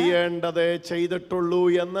ചെയ്തിട്ടുള്ളൂ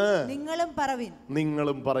എന്ന് നിങ്ങളും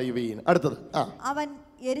പറയുവീൻ. അടുത്തത് അവൻ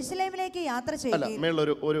യെരുശലേമിലേക്ക് യാത്ര ചെയ്തു.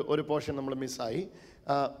 മേളൊരു ഒരു പോർഷൻ നമ്മൾ മിസ്സായി.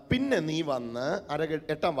 പിന്നെ നീ വന്ന്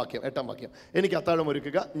 8-ാം വാക്യം. എനിക്ക് അത്താഴം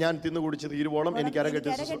ഒരുക്കുക, ഞാൻ തിന്നു കുടിച്ച് തീരുവോളം എനിക്ക് അരകെട്ടി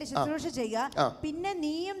ശുശ്രൂഷ ചെയ്യുക, പിന്നെ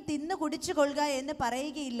നീയും തിന്നു കുടിച്ചു കൊള്ളുക എന്ന്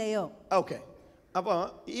പറയുകയില്ലയോ? ഓക്കെ. അപ്പോൾ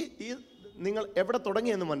ഈ നിങ്ങൾ എവിടെ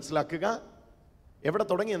തുടങ്ങിയെന്ന് മനസ്സിലാക്കുക.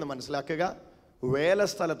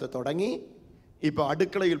 വേലസ്ഥലത്ത് തുടങ്ങി, ഇപ്പൊ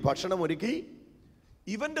അടുക്കളയിൽ ഭക്ഷണം ഒരുക്കി.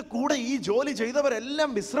 ഇവന്റെ കൂടെ ഈ ജോലി ചെയ്തവരെല്ലാം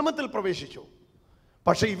വിശ്രമത്തിൽ പ്രവേശിച്ചു.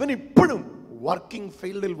 പക്ഷെ ഇവൻ ഇപ്പോഴും വർക്കിംഗ്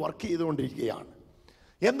ഫീൽഡിൽ വർക്ക് ചെയ്തുകൊണ്ടിരിക്കുകയാണ്.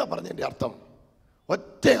 എന്താ പറഞ്ഞതിൻ്റെ അർത്ഥം?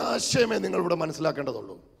 ഒറ്റ ആശയമേ നിങ്ങളിവിടെ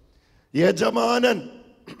മനസ്സിലാക്കേണ്ടതുള്ളൂ. യജമാനൻ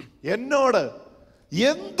എന്നോട്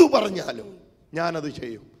എന്തു പറഞ്ഞാലും ഞാനത്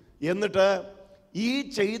ചെയ്യും. എന്നിട്ട് ഈ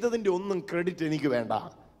ചെയ്തതിൻ്റെ ഒന്നും ക്രെഡിറ്റ് എനിക്ക് വേണ്ട.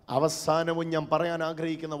 അവസാനവും ഞാൻ പറയാൻ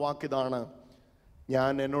ആഗ്രഹിക്കുന്ന വാക്കിതാണ്,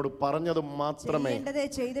 ഞാൻ എന്നോട് പറഞ്ഞത് മാത്രമേ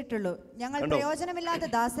ചെയ്തിട്ടുള്ളൂ. ഞങ്ങൾ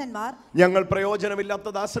പ്രയോജനമില്ലാത്ത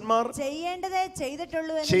ദാസന്മാർ ചെയ്യേണ്ടതേ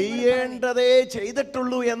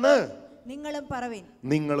ചെയ്തിട്ടുള്ളൂ എന്ന് നിങ്ങളും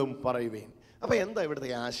പറയുവേൻ. അപ്പൊ എന്താ ഇവിടുത്തെ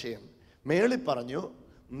ആശയം? മേളി പറഞ്ഞു,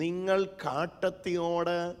 നിങ്ങൾ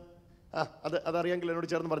കാട്ടത്തിയോട്, അതറിയാമെങ്കിൽ എന്നോട്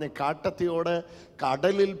ചേർന്ന് പറഞ്ഞു, കാട്ടത്തിയോട്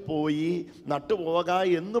കടലിൽ പോയി നട്ടുപോക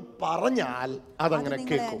എന്ന് പറഞ്ഞാൽ അതങ്ങനെ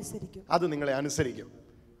കേൾക്കും, അത് നിങ്ങളെ അനുസരിക്കും.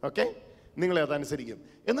 ഓക്കെ, നിങ്ങളെ അതനുസരിക്കും.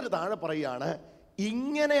 എന്നിട്ട് താഴെ പറയുകയാണ്,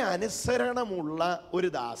 ഇങ്ങനെ അനുസരണമുള്ള ഒരു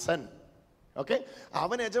ദാസൻ, ഓക്കെ,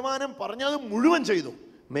 അവൻ യജമാനൻ പറഞ്ഞത് മുഴുവൻ ചെയ്തു.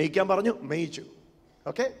 മേയ്ക്കാൻ പറഞ്ഞു, മേയിച്ചു.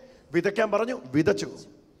 ഓക്കെ, വിതയ്ക്കാൻ പറഞ്ഞു, വിതച്ചു.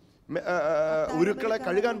 ഉരുക്കളെ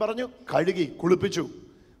കഴുകാൻ പറഞ്ഞു, കഴുകി കുളിപ്പിച്ചു.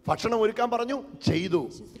 ഭക്ഷണം ഒരുക്കാൻ പറഞ്ഞു, ചെയ്തു.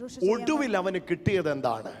 ഒടുവിൽ അവന് കിട്ടിയത്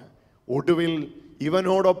എന്താണ്? ഒടുവിൽ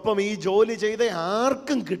ഇവനോടൊപ്പം ഈ ജോലി ചെയ്ത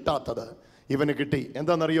ആർക്കും കിട്ടാത്തത് ഇവന് കിട്ടി.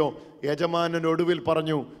 എന്താണെന്നറിയോ? യജമാനൻ ഒടുവിൽ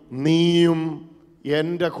പറഞ്ഞു, നീയും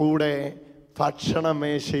എൻ്റെ കൂടെ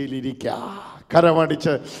ഭക്ഷണമേശയിലിരിക്ക.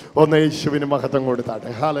 കരമടിച്ച് ഒന്ന് യേശുവിന് മഹത്വം കൊടുത്താട്ടെ.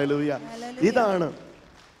 ഹല്ലേലൂയ.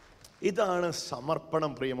 ഇതാണ്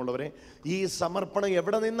സമർപ്പണം. പ്രിയമുള്ളവരെ, ഈ സമർപ്പണം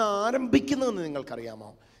എവിടെ നിന്ന് ആരംഭിക്കുന്നതെന്ന് നിങ്ങൾക്കറിയാമോ?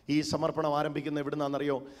 ഈ സമർപ്പണം ആരംഭിക്കുന്നത് എവിടെ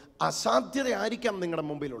നിന്നാണെന്നറിയോ? അസാധ്യതയായിരിക്കാം നിങ്ങളുടെ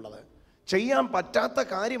മുമ്പിലുള്ളത്, ചെയ്യാൻ പറ്റാത്ത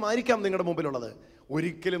കാര്യമായിരിക്കാം നിങ്ങളുടെ മുമ്പിലുള്ളത്,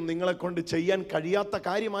 ഒരിക്കലും നിങ്ങളെ കൊണ്ട് ചെയ്യാൻ കഴിയാത്ത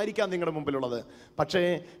കാര്യമായിരിക്കാം നിങ്ങളുടെ മുമ്പിലുള്ളത്. പക്ഷേ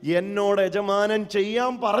എന്നോട് യജമാനൻ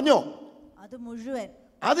ചെയ്യാൻ പറഞ്ഞോ, അത് മുഴുവൻ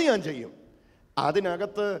അത് ഞാൻ ചെയ്യും.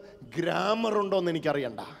 അതിനകത്ത് ഗ്രാമർ ഉണ്ടോയെന്ന്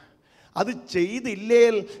എനിക്കറിയണ്ട, അത്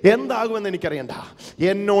ചെയ്തില്ലേൽ എന്താകുമെന്ന് എനിക്കറിയണ്ട.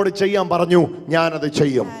 എന്നോട് ചെയ്യാൻ പറഞ്ഞു, ഞാനത്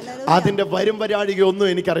ചെയ്യും. അതിൻ്റെ വരും വരാഴികയൊന്നും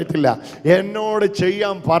എനിക്കറിയത്തില്ല. എന്നോട്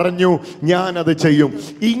ചെയ്യാൻ പറഞ്ഞു, ഞാനത് ചെയ്യും.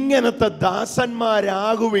 ഇങ്ങനത്തെ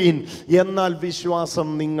ദാസന്മാരാകുവീൻ, എന്നാൽ വിശ്വാസം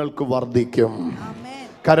നിങ്ങൾക്ക് വർദ്ധിക്കും.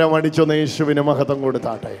 കരമടിച്ചൊന്ന് യേശുവിന് മഹത്വം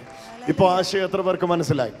കൊടുത്താട്ടെ. ഇപ്പൊ ആശയം എത്ര പേർക്ക്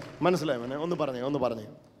മനസ്സിലായി? മോനെ ഒന്ന് പറഞ്ഞേ.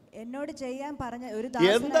 എന്നോട് ചെയ്യാൻ പറഞ്ഞ ഒരു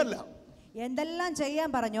എന്തെല്ലാം ചെയ്യാൻ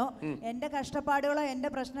പറഞ്ഞോ, എന്റെ കഷ്ടപ്പാടുകളോ എന്റെ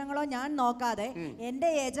പ്രശ്നങ്ങളോ ഞാൻ നോക്കാതെ എന്റെ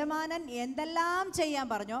യജമാനൻ എന്തെല്ലാം ചെയ്യാൻ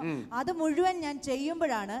പറഞ്ഞോ അത് മുഴുവൻ ഞാൻ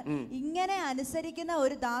ചെയ്യുമ്പോഴാണ്, ഇങ്ങനെ അനുസരിക്കുന്ന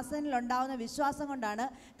ഒരു ദാസനിൽ ഉണ്ടാവുന്ന വിശ്വാസം കൊണ്ടാണ്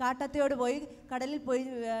കാട്ടത്തിയോട് പോയി കടലിൽ പോയി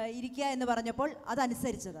ഇരിക്കുക എന്ന് പറഞ്ഞപ്പോൾ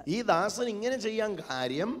അതനുസരിച്ചത്. ഈ ദാസൻ ഇങ്ങനെ ചെയ്യാൻ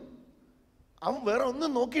കാര്യം അവൻ വേറെ ഒന്നും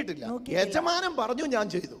നോക്കിയിട്ടില്ല. യജമാനൻ പറഞ്ഞു, ഞാൻ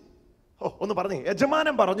ചെയ്തു. ഒന്ന് പറഞ്ഞേ,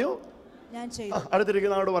 യജമാനൻ പറഞ്ഞു, ഞാൻ ചെയ്തു.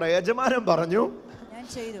 അടുത്തിരിക്കുന്നവരോട് പറയാം, യജമാനൻ പറഞ്ഞു,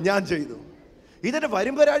 ഞാൻ ചെയ്തു. ഇതിന്റെ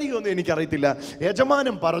വരുംവരാഴികയൊന്നും എനിക്കറിയത്തില്ല.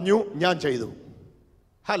 യജമാനൻ പറഞ്ഞു, ഞാൻ ചെയ്തു.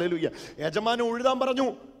 ഹല്ലേലൂയ. യജമാനൻ ഉഴുതാൻ പറഞ്ഞു,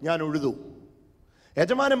 ഞാൻ ഉഴുതു.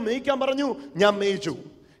 യജമാനൻ മേയ്ക്കാൻ പറഞ്ഞു, ഞാൻ മേയിച്ചു.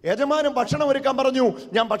 യജമാനൻ ഭക്ഷണം ഒരുക്കാൻ പറഞ്ഞു,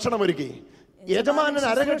 ഞാൻ ഭക്ഷണം ഒരുക്കി. യജമാനൻ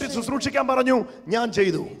അരകെട്ടി ശുശ്രൂഷിക്കാൻ പറഞ്ഞു, ഞാൻ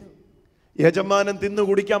ചെയ്തു. യജമാനൻ തിന്നു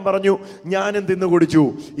കുടിക്കാൻ പറഞ്ഞു, ഞാനും തിന്നു കുടിച്ചു.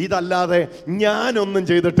 ഇതല്ലാതെ ഞാനൊന്നും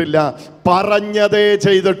ചെയ്തിട്ടില്ല, പറഞ്ഞതേ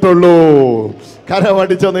ചെയ്തിട്ടുള്ളൂ.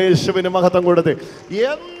 കരമടിച്ച യേശുവിന് മഹത്വം കൊടുത്ത്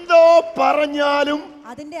എന്തോ പറഞ്ഞാലും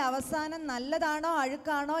അതിന്റെ അവസാനം നല്ലതാണോ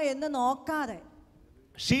അഴുക്കാണോ എന്ന് നോക്കാതെ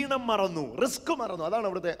ക്ഷീണം മറന്നു, റിസ്ക് മറന്നു. അതാണ്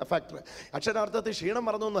അവിടുത്തെ ഫാക്ടർ. അക്ഷരാർത്ഥത്തിൽ ക്ഷീണം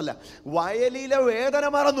മറന്നു എന്നല്ല, വയലിലെ വേദന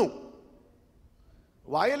മറന്നു,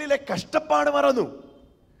 വയലിലെ കഷ്ടപ്പാട് മറന്നു.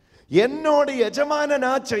 എന്നോട്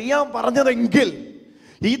യജമാനനാ ചെയ്യാൻ പറഞ്ഞതെങ്കിൽ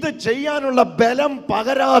ഇത് ചെയ്യാനുള്ള ബലം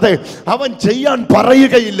പകരാതെ അവൻ ചെയ്യാൻ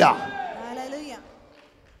പറയുകയില്ല.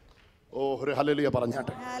 ഒരു ഹല്ലേലൂയ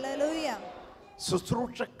പറഞ്ഞാട്ടെ.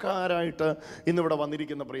 ശുശ്രൂഷക്കാരായിട്ട് ഇന്നിവിടെ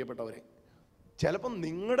വന്നിരിക്കുന്ന പ്രിയപ്പെട്ടവരെ, ചിലപ്പം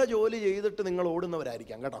നിങ്ങളുടെ ജോലി ചെയ്തിട്ട് നിങ്ങൾ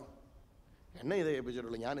ഓടുന്നവരായിരിക്കാം കേട്ടോ. എന്നെ ഇത്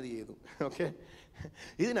ഏൽപ്പിച്ചിട്ടുള്ളൂ, ഞാനിത് ചെയ്തു. ഓക്കെ,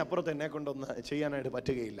 ഇതിനപ്പുറത്ത് എന്നെ കൊണ്ടൊന്ന് ചെയ്യാനായിട്ട്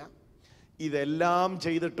പറ്റുകയില്ല. ഇതെല്ലാം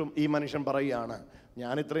ചെയ്തിട്ടും ഈ മനുഷ്യൻ പറയുകയാണ്,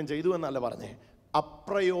 ഞാൻ ഇത്രയും ചെയ്തു എന്നല്ല പറഞ്ഞേ,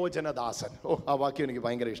 അപ്രയോജനദാസൻ. ആ വാക്യം എനിക്ക്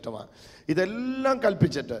ഭയങ്കര ഇഷ്ടമാണ്. ഇതെല്ലാം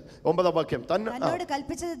കൽപ്പിച്ചിട്ട് 9ാം വാക്യം, തന്നോട്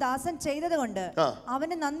കൽപ്പിച്ചത് ദാസൻ ചെയ്തതുകൊണ്ട്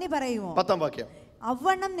അവന് നന്ദി പറയുമോ? 10ാം വാക്യം,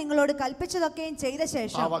 അവണ്ണം നിങ്ങളോട് കൽപ്പിച്ചതൊക്കെയും ചെയ്ത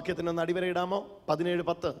ശേഷം. ആ വാക്യത്തിന് അടിവരയിടാമോ?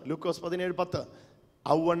 17:10, ലൂക്കോസ് 17:10.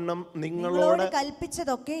 അവണ്ണം നിങ്ങളോട്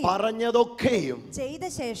കൽപ്പിച്ചതൊക്കെയും പറഞ്ഞതൊക്കെയും ചെയ്ത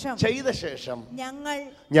ശേഷം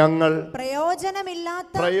ഞങ്ങൾ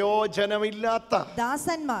പ്രയോജനമില്ലാത്ത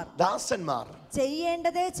ദാസന്മാർ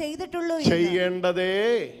ചെയ്യേണ്ടതേ ചെയ്തിട്ടുള്ളൂ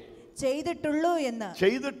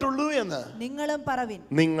എന്ന് നിങ്ങളും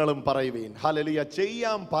പറയുവീൻ. ഹല്ലേലൂയ.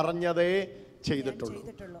 ചെയ്യാൻ പറഞ്ഞതേ ചെയ്തിട്ടുള്ളൂ.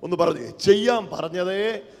 ഒന്ന് പറഞ്ഞേ, ചെയ്യാൻ പറഞ്ഞതേ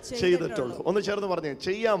ചെയ്തിട്ടുള്ളൂ. ഒന്ന് ചേർന്ന് പറഞ്ഞേ,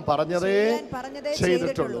 ചെയ്യാൻ പറഞ്ഞതേ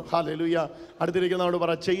ചെയ്തിട്ടുള്ളൂ. ഹല്ലേലൂയ. അടുത്തിരിക്കുന്നവരോട്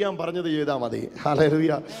പറ, ചെയ്യാൻ പറഞ്ഞത് ചെയ്താൽ മതി.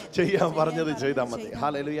 ഹല്ലേലൂയ. ചെയ്യാൻ പറഞ്ഞത് ചെയ്താൽ മതി.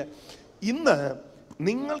 ഹല്ലേലൂയ. ഇന്ന്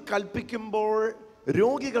നിങ്ങൾ കൽപ്പിക്കുമ്പോൾ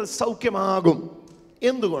രോഗികൾ സൗഖ്യമാകും.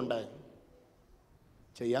 എന്തുകൊണ്ട്?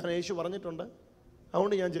 ചെയ്യാൻ യേശു പറഞ്ഞിട്ടുണ്ട്,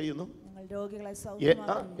 അതുകൊണ്ട് ഞാൻ ചെയ്യുന്നു.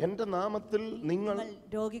 എന്റെ നാമത്തിൽ നിങ്ങൾ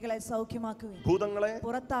രോഗികളെ സൗഖ്യമാക്കുവിൻ, ഭൂതങ്ങളെ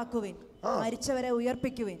പുറത്താക്കുവിൻ, മരിച്ചവരെ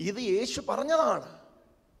ഉയർപ്പിക്കുവിൻ. ഇത് യേശു പറഞ്ഞതാണ്.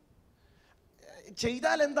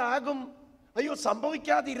 ചെയ്താൽ എന്താകും, അയ്യോ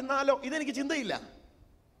സംഭവിക്കാതിരുന്നാലോ, ഇതെനിക്ക് ചിന്തയില്ല.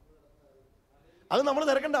 അത് നമ്മൾ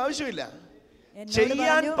തിരക്കേണ്ട ആവശ്യമില്ല.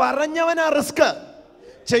 ചെയ്യാൻ പറഞ്ഞവനാ റിസ്ക്,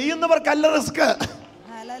 ചെയ്യുന്നവർക്കല്ല റിസ്ക്.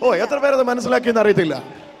 ഓ, എത്ര പേരത് മനസ്സിലാക്കിയെന്ന് അറിയത്തില്ല.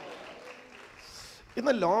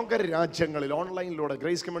 ഇന്ന് ലോക രാജ്യങ്ങളിൽ ഓൺലൈനിലൂടെ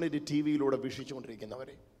ഗ്രേസ് കമ്മ്യൂണിറ്റി TV-യിലൂടെ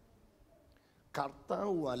വീക്ഷിച്ചുകൊണ്ടിരിക്കുന്നവരെ,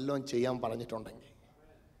 കർത്താവ് വല്ലതും ചെയ്യാൻ പറഞ്ഞിട്ടുണ്ടെങ്കിൽ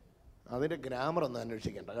അതിൻ്റെ ഗ്രാമർ ഒന്നും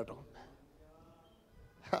അന്വേഷിക്കേണ്ട കേട്ടോ.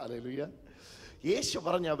 ഹല്ലേലൂയ. യേശു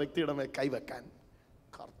പറഞ്ഞ ആ വ്യക്തിയുടെ മേൽ കൈവെക്കാൻ,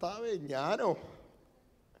 കർത്താവേ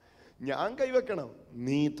ഞാൻ കൈവെക്കണം?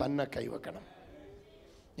 നീ തന്നെ കൈവെക്കണം.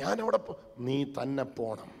 ഞാനവിടെ നീ തന്നെ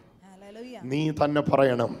പോണം, നീ തന്നെ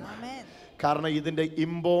പറയണം. കാരണം ഇതിൻ്റെ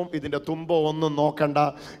ഇമ്പവും ഇതിൻ്റെ തുമ്പവും ഒന്നും നോക്കണ്ട,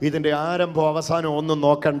 ഇതിൻ്റെ ആരംഭവും അവസാനവും ഒന്നും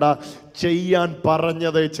നോക്കണ്ട. ചെയ്യാൻ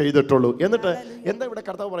പറഞ്ഞതേ ചെയ്തിട്ടുള്ളൂ. എന്നിട്ട് എന്താ ഇവിടെ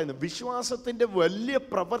കർത്താവ് പറയുന്നത്? വിശ്വാസത്തിൻ്റെ വലിയ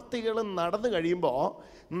പ്രവൃത്തികൾ നടന്നു കഴിയുമ്പോൾ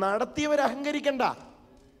നടത്തിയവർ അഹങ്കരിക്കണ്ട.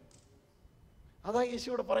 അതാ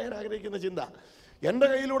യേശുവിടെ പറയാൻ ആഗ്രഹിക്കുന്ന ചിന്ത. എൻ്റെ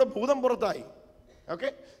കയ്യിലൂടെ ഭൂതം പുറത്തായി, ഓക്കെ,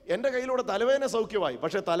 എൻ്റെ കയ്യിലൂടെ തലവേദന സൗഖ്യമായി,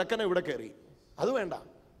 പക്ഷെ തലക്കന ഇവിടെ കയറി, അത് വേണ്ട.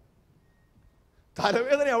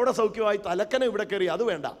 തലവേദന അവിടെ സൗഖ്യമായി, തലക്കന ഇവിടെ കയറി, അത്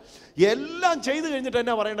വേണ്ട. എല്ലാം ചെയ്തു കഴിഞ്ഞിട്ട്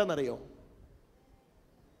എന്നാ പറയേണ്ടതെന്നറിയോ?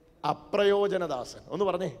 അപ്രയോജനദാസൻ. ഒന്ന്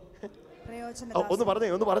പറഞ്ഞേ,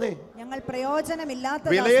 ഒന്ന് പറഞ്ഞേ. ഞങ്ങൾ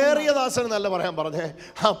പ്രയോജനമില്ലാത്ത വിലയേറിയ ദാസൻ എന്നല്ല പറയാൻ പറഞ്ഞേ,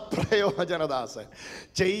 അപ്രയോജനദാസൻ.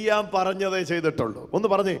 ചെയ്യാൻ പറഞ്ഞതേ ചെയ്തിട്ടുള്ളൂ. ഒന്ന്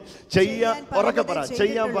പറഞ്ഞേ, ഉറക്കെ പറ.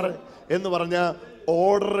 ചെയ്യാൻ എന്ന് പറഞ്ഞ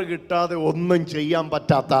ഓർഡർ കിട്ടാതെ ഒന്നും ചെയ്യാൻ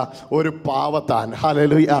പറ്റാത്ത ഒരു പാവത്താൻ.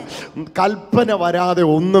 ഹല്ലേലൂയ. കൽപ്പന വരാതെ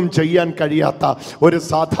ഒന്നും ചെയ്യാൻ കഴിയാത്ത ഒരു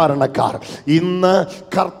സാധാരണക്കാർ. ഇന്ന്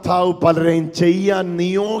കർത്താവ് പലരെയും ചെയ്യാൻ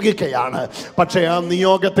നിയോഗിക്കുകയാണ്. പക്ഷേ ആ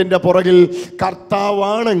നിയോഗത്തിൻ്റെ പുറകിൽ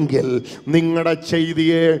കർത്താവാണെങ്കിൽ നിങ്ങളുടെ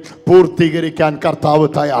ചെയ്തിയെ പൂർത്തീകരിക്കാൻ കർത്താവ്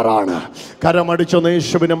തയ്യാറാണ്. കരമടിച്ചൊന്ന്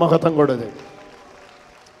യേശുവിന് മഹത്വം കൊടുത്ത്.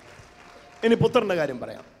 ഇനി പുത്രൻ്റെ കാര്യം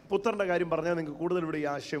പറയാം. പുത്രൻ്റെ കാര്യം പറഞ്ഞാൽ നിങ്ങൾക്ക് കൂടുതൽ ഇവിടെ ഈ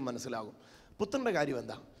ആശയം മനസ്സിലാകും. പുത്രൻ്റെ കാര്യം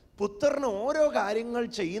എന്താ? പുത്രന് ഓരോ കാര്യങ്ങൾ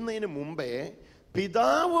ചെയ്യുന്നതിന് മുമ്പേ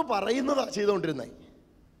പിതാവ് പറയുന്നതാ ചെയ്തുകൊണ്ടിരുന്നത്.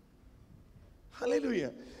 ഹല്ലേലൂയ.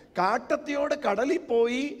 കാട്ടത്തിയോട് കടലിൽ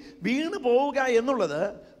പോയി വീണ് പോവുക എന്നുള്ളത്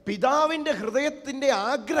പിതാവിൻ്റെ ഹൃദയത്തിൻ്റെ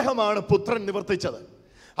ആഗ്രഹമാണ് പുത്രൻ നിവർത്തിച്ചത്.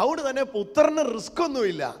 അതുകൊണ്ട് തന്നെ പുത്രന് റിസ്ക്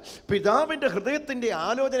ഒന്നുമില്ല. പിതാവിൻ്റെ ഹൃദയത്തിൻ്റെ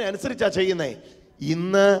ആലോചന അനുസരിച്ചാണ് ചെയ്യുന്നത്.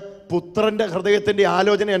 ഇന്ന് പുത്രന്റെ ഹൃദയത്തിന്റെ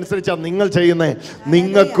ആലോചന അനുസരിച്ചാണ് നിങ്ങൾ ചെയ്യുന്നത്.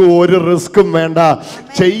 നിങ്ങൾക്ക് ഒരു റിസ്ക്കും വേണ്ട.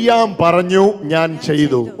 ചെയ്യാൻ പറഞ്ഞു, ഞാൻ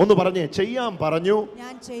ചെയ്തു. ഒന്ന് പറഞ്ഞേ, ചെയ്യാൻ പറഞ്ഞു,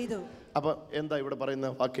 ഞാൻ ചെയ്തു. അപ്പൊ എന്താ ഇവിടെ പറയുന്ന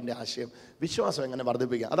വാക്കിന്റെ ആശയം? വിശ്വാസം എങ്ങനെ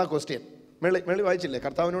വർദ്ധിപ്പിക്കാം? അതാ ക്വസ്റ്റ്യൻ. മേളി വായിച്ചില്ലേ?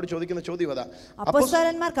 കർത്താവിനോട് ചോദിക്കുന്ന ചോദ്യം അതാ.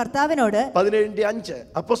 അപ്പോസ്തലന്മാർ കർത്താവിനോട് 17:5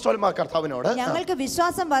 അപ്പോസ്തലന്മാർ കർത്താവിനോട് ഞങ്ങൾക്ക്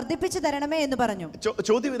വിശ്വാസം വർദ്ധിപ്പിച്ചു തരണമേ എന്ന് പറഞ്ഞു.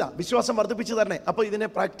 ചോദ്യം ഇതാ, വിശ്വാസം വർദ്ധിപ്പിച്ചു തരണേ. അപ്പൊ ഇതിന്റെ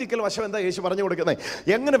പ്രാക്ടിക്കൽ വശം എന്താ യേശു പറഞ്ഞു കൊടുക്കുന്നത്?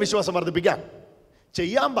 എങ്ങനെ വിശ്വാസം വർദ്ധിപ്പിക്കാം?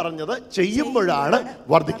 ചെയ്യാൻ പറഞ്ഞത് ചെയ്യുമ്പോഴാണ്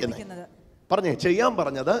വർദ്ധിക്കുന്നത്. പറഞ്ഞേ, ചെയ്യാൻ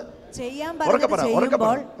പറഞ്ഞത്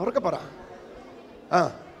ഉറക്കെ പറ.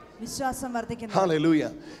 വിശ്വാസം വർദ്ധിക്കുന്നു. ഹല്ലേലൂയ.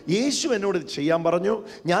 യേശു എന്നോട് ചെയ്യാൻ പറഞ്ഞു,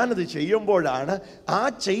 ഞാനത് ചെയ്യുമ്പോഴാണ്, ആ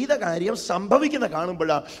ചെയ്ത കാര്യം സംഭവിക്കുന്ന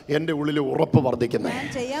കാണുമ്പോഴാണ് എൻ്റെ ഉള്ളിൽ ഉറപ്പ് വർദ്ധിക്കുന്നത്. ഞാൻ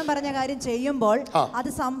ചെയ്യാൻ പറഞ്ഞ കാര്യം ചെയ്യുമ്പോൾ, അത്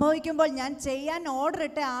സംഭവിക്കുമ്പോൾ, ഞാൻ ചെയ്യാൻ ഓർഡർ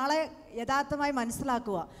ഇട്ട ആളെ യഥാർത്ഥമായി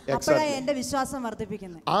മനസ്സിലാക്കുക. അപ്പോഴാണ് എന്റെ വിശ്വാസം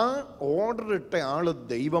വർദ്ധിപ്പിക്കുന്നത്. ആ ഓർഡർ ഇട്ട ആള്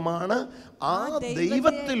ദൈവമാണ്. ആ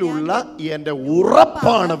ദൈവത്തിലുള്ള എന്റെ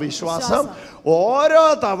ഉറപ്പാണ് വിശ്വാസം. ഓരോ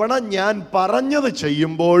തവണ ഞാൻ പറഞ്ഞത്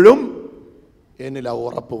ചെയ്യുമ്പോഴും എന്നിൽ ആ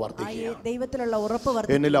ഉറപ്പ് വർദ്ധിക്കുകയാണ്. ദൈവത്തിലുള്ള ഉറപ്പ്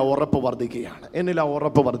എന്നിൽ ആ ഉറപ്പ്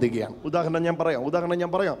വർദ്ധിക്കുകയാണ്. ഉദാഹരണം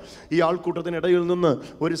ഞാൻ പറയാം. ഈ ആൾക്കൂട്ടത്തിനിടയിൽ നിന്ന്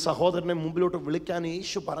ഒരു സഹോദരനെ മുമ്പിലോട്ട് വിളിക്കാൻ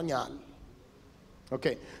യേശു പറഞ്ഞാൽ,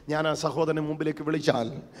 ഓക്കെ, ഞാൻ ആ സഹോദരനെ മുമ്പിലേക്ക് വിളിച്ചാൽ,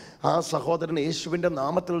 ആ സഹോദരൻ യേശുവിൻ്റെ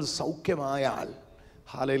നാമത്തിൽ സൗഖ്യമായാൽ,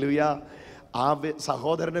 ഹല്ലേലൂയ, ആ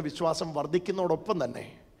സഹോദരന് വിശ്വാസം വർദ്ധിക്കുന്നതോടൊപ്പം തന്നെ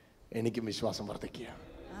എനിക്കും വിശ്വാസം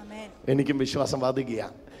വർദ്ധിക്കുക.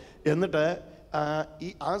 എന്നിട്ട്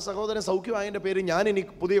ആ സഹോദരൻ സൗഖ്യമായതിൻ്റെ പേര് ഞാൻ ഇനി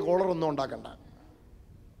പുതിയ കോളറൊന്നും ഉണ്ടാക്കണ്ട.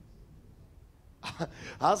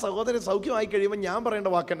 ആ സഹോദരൻ സൗഖ്യമായി കഴിയുമ്പോൾ ഞാൻ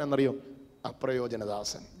പറയേണ്ട വാക്കൻ എന്നറിയോ?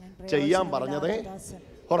 അപ്രയോജനദാസൻ. ചെയ്യാൻ പറഞ്ഞതേ,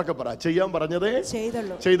 ഉറക്കെ പറ, ചെയ്യാൻ പറഞ്ഞതേ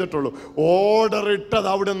ചെയ്തിട്ടുള്ളൂ. ഓർഡർ ഇട്ടത്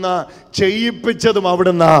അവിടുന്ന്, ചെയ്യിപ്പിച്ചതും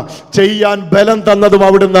അവിടുന്ന്, ചെയ്യാൻ ബലം തന്നതും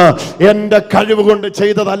അവിടുന്ന്. എൻ്റെ കഴിവ് കൊണ്ട്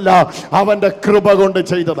ചെയ്തതല്ല, അവൻ്റെ കൃപ കൊണ്ട്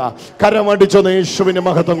ചെയ്തതാ. കരമടിച്ചൊന്ന് യേശുവിന്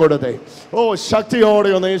മഹത്വം കൊടുത്തേ. ഓ, ശക്തിയോടെ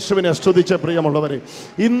ഒന്ന് യേശുവിനെ സ്തുതിച്ച പ്രിയമുള്ളവരെ,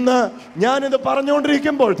 ഇന്ന് ഞാനിത്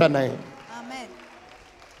പറഞ്ഞുകൊണ്ടിരിക്കുമ്പോൾ തന്നെ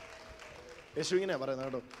യേശു ഇങ്ങനെ പറയുന്നത്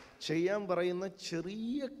കേട്ടോ, ചെയ്യാൻ പറയുന്ന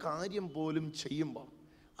ചെറിയ കാര്യം പോലും ചെയ്യുമ്പോൾ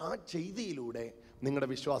ആ ചെയ്തിയിലൂടെ നിങ്ങളുടെ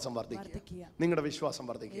വിശ്വാസം വർദ്ധിക്കുക.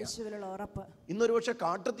 ഇന്നൊരു പക്ഷെ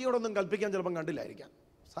കാട്ടത്തിയോടൊന്നും കൽപ്പിക്കാൻ ചിലപ്പം കണ്ടില്ലായിരിക്കാം.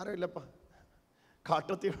 സാരമില്ലപ്പ,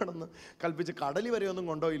 കാട്ടത്തിയോടൊന്ന് കൽപ്പിച്ച് കടലി വരെ ഒന്നും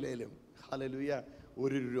കൊണ്ടുപോയില്ലേലും, ഹല്ലേലൂയ,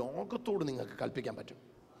 ഒരു രോഗത്തോട് നിങ്ങൾക്ക് കൽപ്പിക്കാൻ പറ്റും,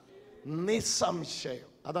 നിസ്സംശയം.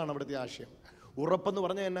 അതാണ് അവിടുത്തെ ആശയം. ഉറപ്പെന്ന്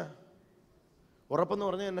പറഞ്ഞ എന്നാ? ഉറപ്പെന്ന്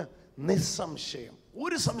പറഞ്ഞ എന്നാ? നിസ്സംശയം,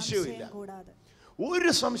 ഒരു സംശയവും ഇല്ല,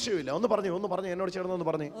 ഒരു സംശയവും ഇല്ല. ഒന്ന് പറഞ്ഞു എന്നോട് ചേർന്ന് ഒന്ന്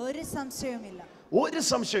പറഞ്ഞു. ഒരു സംശയവുമില്ല, ഒരു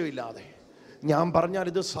സംശയമില്ലാതെ ഞാൻ പറഞ്ഞാൽ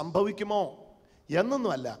ഇത് സംഭവിക്കുമോ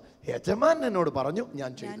എന്നൊന്നുമല്ല. യജമാനൻ എന്നോട് പറഞ്ഞു,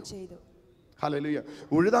 ഞാൻ ചെയ്തു. ഹല്ലേലൂയ.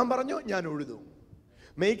 ഉഴുതാൻ പറഞ്ഞു, ഞാൻ ഉഴുതു.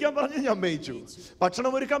 മേയ്ക്കാൻ പറഞ്ഞു, ഞാൻ മേയിച്ചു.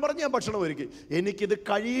 ഭക്ഷണം ഒരുക്കാൻ പറഞ്ഞു, ഞാൻ ഭക്ഷണം ഒരുക്കി. എനിക്കിത്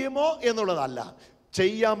കഴിയുമോ എന്നുള്ളതല്ല,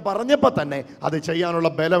 ചെയ്യാൻ പറഞ്ഞപ്പോ തന്നെ അത് ചെയ്യാനുള്ള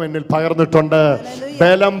ബലം എന്നിൽ പകർന്നിട്ടുണ്ട്.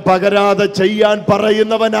 ബലം പകരാതെ ചെയ്യാൻ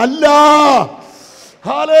പറയുന്നവനല്ല.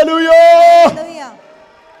 ഹല്ലേലൂയ.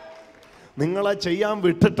 നിങ്ങളെ ചെയ്യാൻ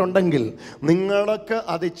വിട്ടിട്ടുണ്ടെങ്കിൽ നിങ്ങൾക്ക്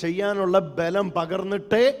അത് ചെയ്യാനുള്ള ബലം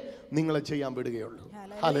പകർന്നിട്ടേ നിങ്ങളെ ചെയ്യാൻ വിടുകയുള്ളൂ.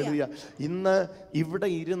 ഹല്ലേലൂയ. ഇന്ന് ഇവിടെ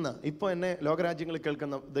ഇരുന്ന് ഇപ്പോൾ എന്നെ ലോകരാജ്യങ്ങളിൽ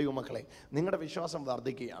കേൾക്കുന്ന ദൈവമക്കളെ, നിങ്ങളുടെ വിശ്വാസം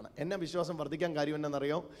വർദ്ധിക്കുകയാണ്. എന്നെ വിശ്വാസം വർദ്ധിക്കാൻ കാര്യം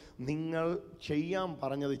എന്നറിയോ? നിങ്ങൾ ചെയ്യാൻ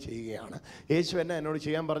പറഞ്ഞത് ചെയ്യുകയാണ്. യേശു എന്നോട്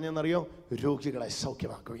ചെയ്യാൻ പറഞ്ഞതെന്നറിയോ? രോഗികളെ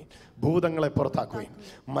സൗഖ്യമാക്കുകയും ഭൂതങ്ങളെ പുറത്താക്കുകയും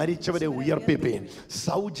മരിച്ചവരെ ഉയർപ്പിപ്പീൻ,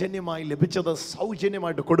 സൗജന്യമായി ലഭിച്ചത്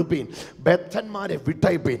സൗജന്യമായിട്ട് കൊടുപ്പീൻ, ബദ്ധന്മാരെ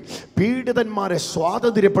വിട്ടയപ്പീൻ, പീഡിതന്മാരെ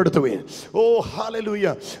സ്വാതന്ത്ര്യപ്പെടുത്തുകയും, ഓ ഹല്ലേലൂയ,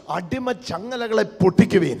 അടിമ ചങ്ങലകളെ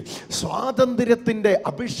പൊട്ടിക്കുവീൻ, സ്വാതന്ത്ര്യത്തിന്റെ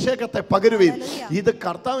അഭിഷേകത്തെ പകരുവീൻ. ഇത്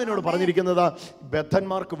കർത്താവിനോട് പറഞ്ഞിരിക്കുന്നതാ.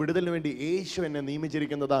 ബദ്ധന്മാർക്ക് വിടുതലിന് വേണ്ടി യേശു എന്നെ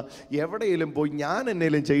നിയമിച്ചിരിക്കുന്നതാ. എവിടെയെങ്കിലും പോയി ഞാൻ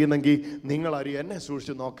എന്നേലും ചെയ്യുന്നെങ്കിൽ നിങ്ങൾ ആരും എന്നെ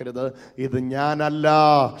സൂക്ഷിച്ചു നോക്കരുത്. ഇത് ഞാനല്ല,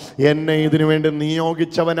 എന്നെ ഇതിനു വേണ്ടി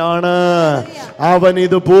നിയോഗിച്ചവനാണ്. അവൻ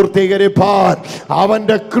ഇത് പൂർത്തീകരിപ്പാൻ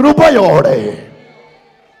അവന്റെ കൃപയോടെ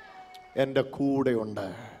എന്റെ കൂടെ ഉണ്ട്.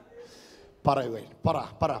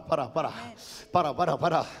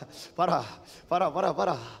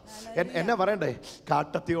 എന്നെ പറയണ്ടേ?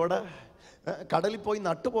 കാട്ടത്തിയോട് കടലിൽ പോയി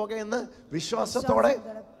നട്ടുപോക എന്ന് വിശ്വാസത്തോടെ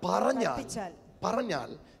പറഞ്ഞാൽ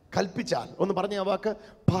കൽപ്പിച്ചാൽ, ഒന്ന് പറഞ്ഞ ആ വാക്ക്,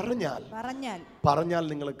 പറഞ്ഞാൽ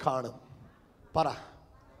നിങ്ങൾ കാണും.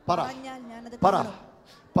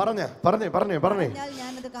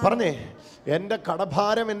 പറഞ്ഞേ എന്റെ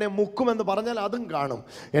കടഭാരം എന്നെ മുക്കുമെന്ന് പറഞ്ഞാൽ അതും കാണും.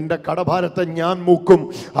 എന്റെ കടഭാരത്തെ ഞാൻ മുക്കും,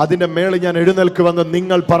 അതിന്റെ മേളിൽ ഞാൻ എഴുന്നേൽക്കുമെന്ന്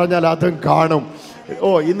നിങ്ങൾ പറഞ്ഞാൽ അതും കാണും. ഓ,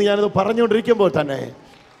 ഇന്ന് ഞാനത് പറഞ്ഞുകൊണ്ടിരിക്കുമ്പോൾ തന്നെ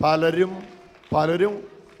പലരും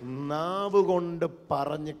നാവ് കൊണ്ട്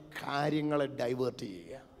പറഞ്ഞ് കാര്യങ്ങളെ ഡൈവേർട്ട്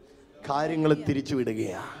ചെയ്യുക, കാര്യങ്ങളെ തിരിച്ചു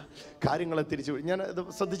വിടുകയാണ്. ഞാൻ ഇത്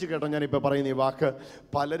ശ്രദ്ധിച്ചു കേട്ടോ. ഞാനിപ്പോൾ പറയുന്ന ഈ വാക്ക്,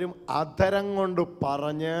 പലരും അധരം കൊണ്ട്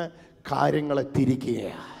പറഞ്ഞ് കാര്യങ്ങളെ തിരിക്കുക,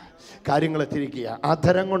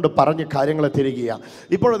 അധരം കൊണ്ട് പറഞ്ഞ് കാര്യങ്ങളെ തിരിക്കുക.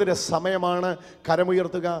 ഇപ്പോഴതിൻ്റെ സമയമാണ്.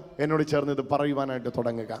 കരമുയർത്തുക, എന്നോട് ചേർന്ന് ഇത് പറയുവാനായിട്ട്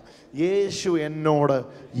തുടങ്ങുക. യേശു എന്നോട്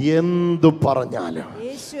എന്തു പറഞ്ഞാലും.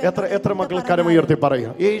 എത്ര മക്കൾ കരമുയർത്തി പറയുക?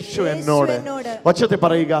 യേശു എന്നോട്. ഒച്ചത്തിൽ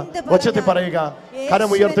പറയുക,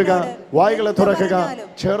 കരമുയർത്തുക, വായുകളെ തുറക്കുക,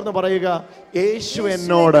 ചേർന്ന് പറയുക, യേശു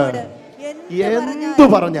എന്നോട് എന്തു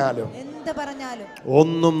പറഞ്ഞാലും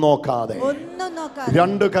ഒന്നും നോക്കാതെ.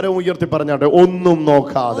 രണ്ട് കരം ഉയർത്തി പറഞ്ഞാട്ടെ, ഒന്നും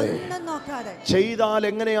നോക്കാതെ. ചെയ്താൽ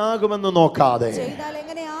എങ്ങനെയാകുമെന്ന് നോക്കാതെ,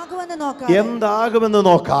 എന്താകുമെന്ന്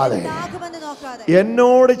നോക്കാതെ,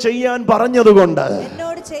 എന്നോട് ചെയ്യാൻ പറഞ്ഞതുകൊണ്ട്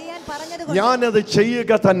ഞാനത്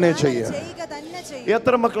ചെയ്യുക തന്നെ ചെയ്യും.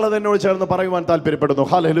 എത്ര മക്കൾ അത് എന്നോട് ചേർന്ന് പറയുവാൻ താല്പര്യപ്പെടുന്നു?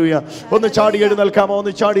 ഹല്ലേലൂയ. ഒന്ന് ചാടി എഴുന്നേൽക്കാമോ?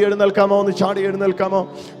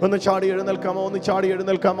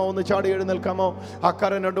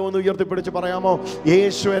 അക്കരം രണ്ടും ഒന്ന് ഉയർത്തിപ്പിടിച്ച് പറയാമോ?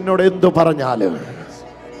 യേശു എന്നോട് എന്തു പറഞ്ഞാലും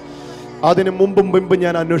അതിന് മുമ്പും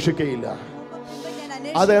ഞാൻ അന്വേഷിക്കുകയില്ല,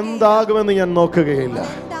 അതെന്താകുമെന്ന് ഞാൻ നോക്കുകയില്ല.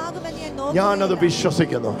 ഞാനത്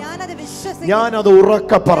വിശ്വസിക്കുന്നു, ഞാനത്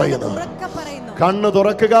ഉറക്കെ പറയുന്നു. കണ്ണ്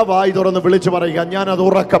തുറക്കുക, വായി തുറന്ന് വിളിച്ചു പറയുക, ഞാനത്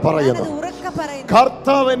ഉറക്കെ പറയുന്നു.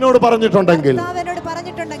 കർത്താവ് എന്നോട് പറഞ്ഞിട്ടുണ്ടെങ്കിൽ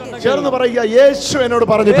ചേർന്ന് പറയുക, യേശു എന്നോട്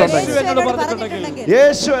പറഞ്ഞിട്ടുണ്ടെങ്കിൽ,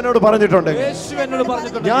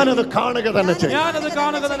 ഞാനത് കാണുക തന്നെ ചെയ്യും,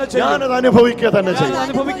 ഞാനത് അനുഭവിക്കുക തന്നെ ചെയ്യും.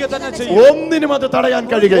 ഒന്നിനും അത് തടയാൻ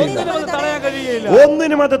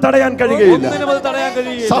കഴിയുകയില്ല.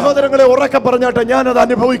 സഹോദരങ്ങളെ ഉറക്കെ പറഞ്ഞാട്ടെ, ഞാനത്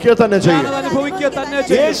അനുഭവിക്കുക തന്നെ ചെയ്യും.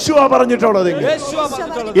 യേശു പറഞ്ഞിട്ടുള്ളതെങ്കിൽ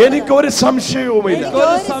എനിക്കൊരു സംശയവുമില്ല,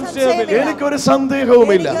 എനിക്കൊരു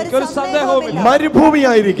സന്ദേഹവുമില്ല.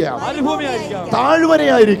 മരുഭൂമിയായിരിക്കാം,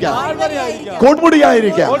 താഴ്വരയായിരിക്കാം,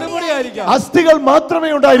 കൊടുമുടിയായിരിക്കാം, അസ്ഥികൾ മാത്രമേ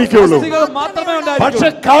ഉണ്ടായിരിക്കുള്ളൂ. പക്ഷെ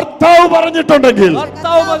കർത്താവ് പറഞ്ഞിട്ടുണ്ടെങ്കിൽ,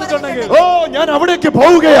 ഓ ഞാൻ അവിടേക്ക്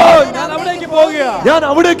പോവുകയാണ്,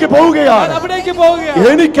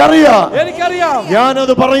 എനിക്കറിയാം.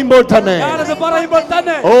 ഞാനത് പറയുമ്പോൾ തന്നെ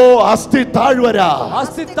ഓ അസ്ഥി താഴ്വര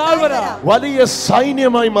വലിയ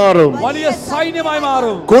സൈന്യമായി മാറും.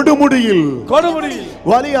 കൊടുമുടിയിൽ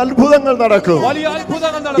വലിയ അത്ഭുതങ്ങൾ നടക്കും.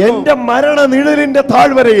 എന്റെ മരണ നിഴലിന്റെ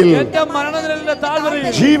താഴ്വരയിൽ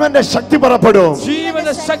ജീവന്റെ ശക്തി പുറപ്പെടും.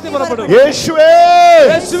 യേശുവേ.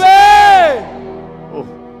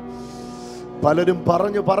 പലരും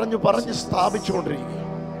പറഞ്ഞു സ്ഥാപിച്ചുകൊണ്ടിരിക്കുക.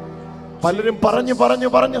 പലരും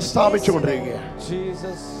പറഞ്ഞു സ്ഥാപിച്ചുകൊണ്ടിരിക്കുക.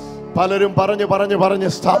 പലരും പറഞ്ഞു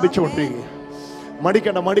സ്ഥാപിച്ചുകൊണ്ടിരിക്കുക.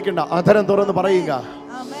 മടിക്കണ്ട, അധരം തുറന്ന് പറയുക.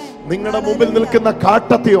 നിങ്ങളുടെ മുമ്പിൽ നിൽക്കുന്ന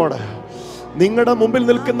കാട്ടത്തിയോട്, നിങ്ങളുടെ മുമ്പിൽ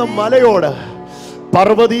നിൽക്കുന്ന മലയോട്,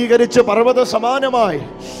 പർവ്വതീകരിച്ച് പർവ്വത സമാനമായി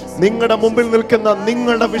നിങ്ങളുടെ മുമ്പിൽ നിൽക്കുന്ന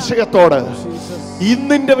നിങ്ങളുടെ വിഷയത്തോട്,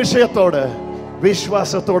 ഇന്നിന്റെ വിഷയത്തോട്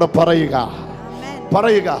വിശ്വാസത്തോടെ പറയുക.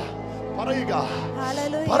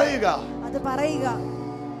 അത് പറയുക.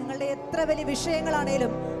 നിങ്ങളുടെ എത്ര വലിയ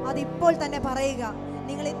വിഷയങ്ങളാണേലും അത് ഇപ്പോൾ തന്നെ പറയുക.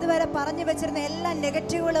 നിങ്ങൾ ഇതുവരെ പറഞ്ഞു വെച്ചിരുന്ന എല്ലാ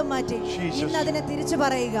നെഗറ്റീവുകളും മാറ്റി ഇന്ന് അതിനെ തിരിച്ചു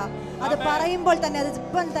പറയുക. അത് പറയുമ്പോൾ തന്നെ അത്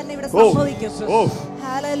ഇപ്പം തന്നെ ഇവിടെ സംഭവിക്കും.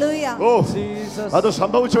 ഹല്ലേലൂയ. അത്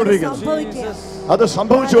സംഭവിച്ചുകൊണ്ടിരിക്കുന്നു.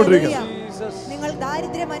 നിങ്ങൾ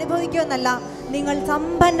ദാരിദ്ര്യം അനുഭവിക്കുമെന്നല്ല, നിങ്ങൾ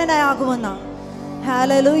സമ്പന്നനാകുമെന്ന്.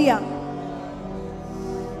 ഹല്ലേലൂയ.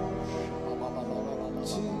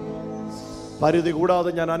 പരിധി കൂടാതെ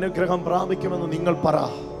ഞാൻ അനുഗ്രഹം പ്രാപിക്കുമെന്ന് നിങ്ങൾ പറ.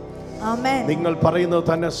 ആമേൻ. നിങ്ങൾ പറയുന്നത്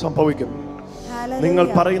തന്നെ സംഭവിക്കും. നിങ്ങൾ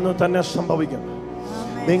പറയുന്നത് തന്നെ സംഭവിക്കും.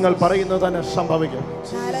 നിങ്ങൾ പറയുന്നത് തന്നെ സംഭവിക്കും.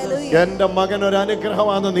 എന്റെ മകൻ ഒരു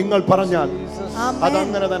അനുഗ്രഹമാണെന്ന് നിങ്ങൾ പറഞ്ഞാൽ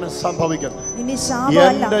അതങ്ങനെ തന്നെ സംഭവിക്കും.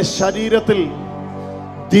 എന്റെ ശരീരത്തിൽ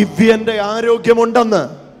ദിവ്യന്റെ ആരോഗ്യമുണ്ടെന്ന്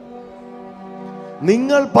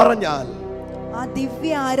നിങ്ങൾ പറഞ്ഞാൽ ആ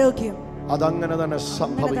ദിവ്യ ആരോഗ്യം അതങ്ങനെ തന്നെ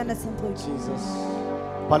സംഭവിക്കും.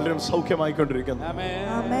 പലരും സൗഖ്യമായിക്കൊണ്ടിരിക്കുന്നു.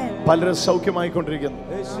 പലരും സൗഖ്യമായിക്കൊണ്ടിരിക്കുന്നു.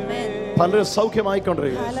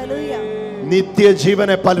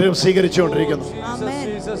 നിത്യജീവനെ പലരും സ്വീകരിച്ചുകൊണ്ടിരിക്കുന്നു.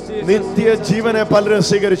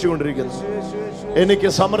 എനിക്ക്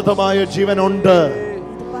സമൃദ്ധമായ ജീവനുണ്ട്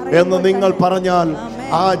എന്ന് നിങ്ങൾ പറഞ്ഞാൽ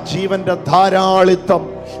ആ ജീവന്റെ ധാരാളിത്തം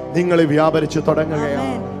നിങ്ങൾ വ്യാപരിച്ചു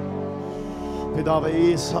തുടങ്ങുകയാണ്. പിതാവേ, ഈ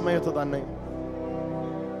സമയത്ത് തന്നെ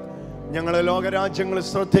ഞങ്ങളെ ലോകരാജ്യങ്ങളിൽ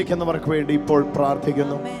ശ്രദ്ധിക്കുന്നവർക്ക് വേണ്ടി ഇപ്പോൾ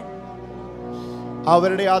പ്രാർത്ഥിക്കുന്നു.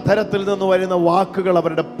 അവരുടെ അധരത്തിൽ നിന്ന് വരുന്ന വാക്കുകൾ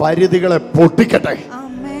അവരുടെ പരിധികളെ പൊട്ടിക്കട്ടെ.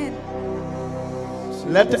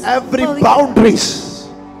 Let every boundaries,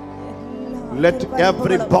 let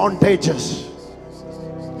every bondages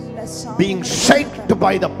being shaped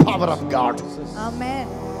by the power of God. Amen.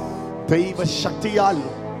 ദൈവ ശക്തിയാൽ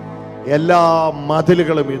എല്ലാ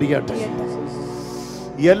മതിലുകളും ഇടിയട്ടെ,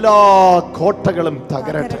 എല്ലാ കോട്ടകളും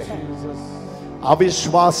തകരട്ടെ.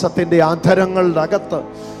 അവിശ്വാസത്തിന്റെ അധരങ്ങളുടെ അകത്ത്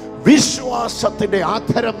വിശ്വാസത്തിന്റെ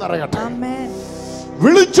ആധരം നിറയട്ടെ.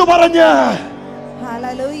 വിളിച്ചു പറഞ്ഞ്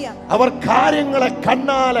അവർ കാര്യങ്ങളെ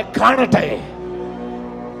കണ്ണാലെ കാണട്ടെ,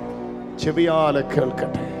 ചെവിയാലെ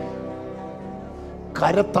കേൾക്കട്ടെ,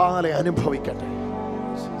 കരത്താലെ അനുഭവിക്കട്ടെ.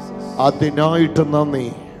 അതിനായിട്ട് നന്ദി,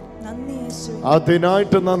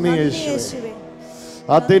 അതിനായിട്ട് നന്ദി യേശുവേ,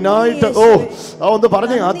 അതിനായിട്ട് ഒന്ന്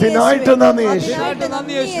പറഞ്ഞേ, അതിനായിട്ട് നന്ദി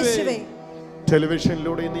യേശുവേ.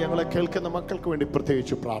 ടെലിവിഷനിലൂടെ ഇന്ന് ഞങ്ങളെ കേൾക്കുന്ന മക്കൾക്ക് വേണ്ടി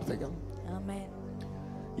പ്രത്യേകിച്ച് പ്രാർത്ഥിക്കാം.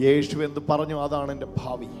 യേശു എന്ത് പറഞ്ഞു അതാണ് എൻ്റെ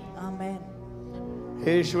ഭാവി.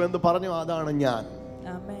 യേശു എന്ത് പറഞ്ഞു അതാണ് ഞാൻ.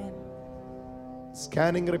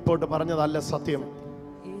 സ്കാനിംഗ് റിപ്പോർട്ട് പറഞ്ഞതല്ല സത്യം,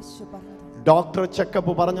 ഡോക്ടർ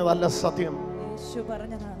ചെക്കപ്പ് പറഞ്ഞതല്ല സത്യം,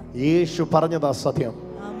 യേശു പറഞ്ഞതാ സത്യം.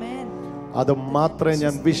 അത് മാത്രമേ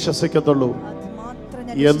ഞാൻ വിശ്വസിക്കത്തുള്ളൂ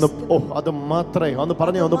എന്ന് അത് മാത്രമേ ഒന്ന്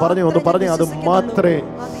പറഞ്ഞേ അത് മാത്രമേ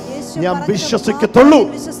ഞാൻ വിശ്വസിക്കത്തുള്ളൂ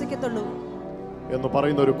എന്ന്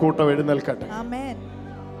പറയുന്ന ഒരു കൂട്ടം എഴുന്നേൽക്കട്ടെ.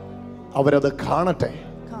 അവരത് കാണട്ടെ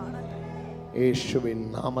യേശുവിൻ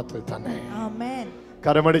നാമത്തിൽ തന്നെ.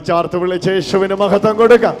 കരമടിച്ചാർത്ത് വിളിച്ച് യേശുവിന് മഹത്വം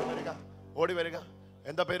കൊടുക്കാം. ഓടി വരിക.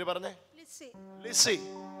 എന്താ പേര് പറഞ്ഞേ?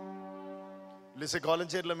 ലിസി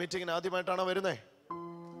കോലഞ്ചേരിയിലെ മീറ്റിങ്ങിന് ആദ്യമായിട്ടാണോ വരുന്നേ?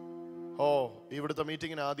 ഇവിടുത്തെ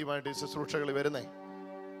മീറ്റിങ്ങിന് ആദ്യമായിട്ട് ശുശ്രൂഷകൾ വരുന്നേ?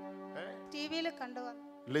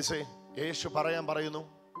 ലിസി, യേശു പറയാൻ പറയുന്നു,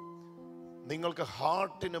 നിങ്ങൾക്ക്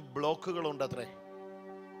ഹാർട്ടിന് ബ്ലോക്കുകൾ ഉണ്ട് അത്രേ.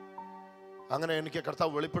 അങ്ങനെ എനിക്ക്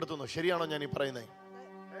കർത്താവ് വെളിപ്പെടുത്തുന്നു. ശരിയാണോ ഞാൻ ഈ പറയുന്നേ?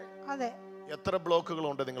 അതെ. എത്ര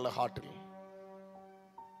ബ്ലോക്കുകളുണ്ട് നിങ്ങളുടെ ഹാർട്ടിൽ?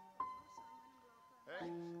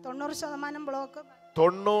 90% ബ്ലോക്ക്.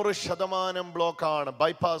 90% ബ്ലോക്കാണ്.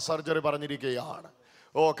 ബൈപ്പാസ് സർജറി പറഞ്ഞിരിക്കുകയാണ്.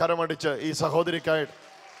 കരമടിച്ച് ഈ സഹോദരിക്കായിട്ട്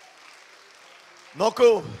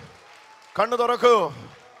നോക്കൂ, കണ്ണു തുറക്കൂ.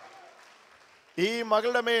 ഈ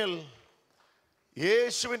മകളുടെ മേൽ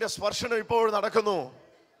യേശുവിന്റെ സ്പർശനം ഇപ്പോൾ നടക്കുന്നു.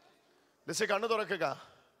 ലിസി, കണ്ണു തുറക്കുക.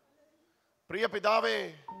 പ്രിയ പിതാവേ,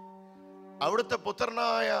 അവിടുത്തെ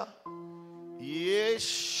പുത്രനായ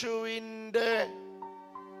യേശുവിന്റെ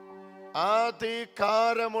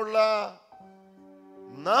അധികാരമുള്ള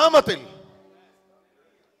നാമത്തിൽ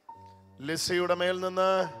ലിസിയുടെ മേൽ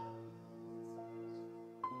നിന്ന്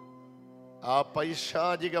ആ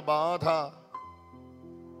പൈശാചിക ബാധ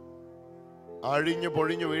അഴിഞ്ഞു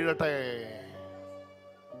പൊഴിഞ്ഞു വീഴട്ടെ.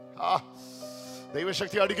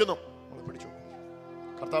 ദൈവശക്തി അടിക്കുന്നു. പിടിച്ചു.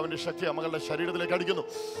 കർത്താവിന്റെ ശക്തി മകളുടെ ശരീരത്തിലേക്ക് അടിക്കുന്നു.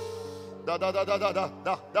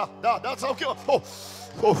 സൗഖ്യം.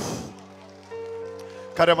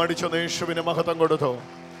 കരമടിച്ചൊന്ന് യേശുവിന് മഹത്വം കൊടുത്തു.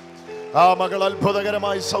 ആ മകൾ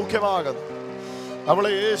അത്ഭുതകരമായി സൗഖ്യമാകുന്നു.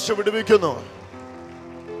 അവളെ യേശു വിടുവിക്കുന്നു.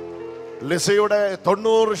 ലിസയുടെ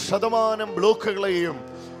 90% ബ്ലോക്കുകളെയും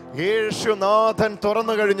യേശുനാഥൻ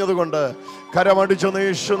തുറന്നു കഴിഞ്ഞതുകൊണ്ട് കരമടിച്ചൊന്ന്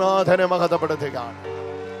യേശുനാഥനെ മഹത്വപ്പെടുത്തുകയാണ്.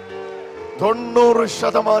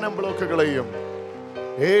 90% ബ്ലോക്കുകളെയും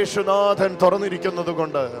യേശുനാഥൻ തുറന്നിരിക്കുന്നത്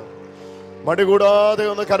കൊണ്ട് മടികൂടാതെ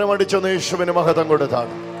ഒന്ന് കരമടിച്ചൊന്ന് യേശുവിന് മഹത്വം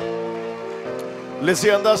കൊടുത്താണ്. ലിസി,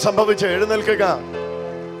 എന്താ സംഭവിച്ചേ? എഴുന്നേൽക്കുക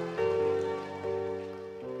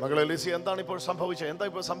മകളെ. ലിസി, എന്താണ് ഇപ്പോൾ സംഭവിച്ചേ? എന്താ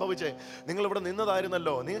ഇപ്പോൾ സംഭവിച്ചേ? നിങ്ങൾ ഇവിടെ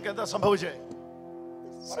നിന്നതായിരുന്നല്ലോ, നിങ്ങൾക്ക് എന്താ സംഭവിച്ചേ?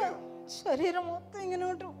 ശരീരം മൊത്തം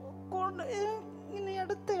ഇങ്ങോട്ട് ഇങ്ങനെ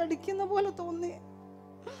എടുത്ത് അടിക്കുന്ന പോലെ തോന്നി.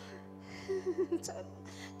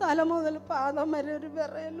 തല മുതൽ പാദം വരെ ഒരു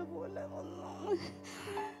വിറയല് പോലെ വന്നു.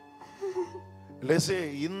 ലിസി,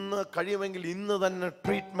 ഇന്ന് കഴിയുമെങ്കിൽ ഇന്ന് തന്നെ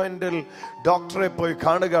ട്രീറ്റ്മെന്റിൽ ഡോക്ടറെ പോയി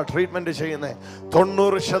കാണുക. ട്രീറ്റ്മെന്റ് ചെയ്യുന്നേ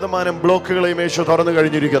 90% ബ്ലോക്കുകളെയും യേശു തുറന്നു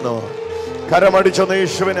കഴിഞ്ഞിരിക്കുന്നു. കരമടിച്ചൊന്ന്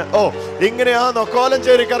യേശുവിന്. ഇങ്ങനെയാണോ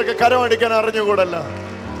കോലഞ്ചേരിക്കാർക്ക് കരമടിക്കാൻ അറിഞ്ഞുകൂടല്ല?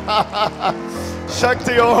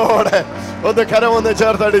 ശക്തിയോടെ ഒന്ന് കരമൊന്ന്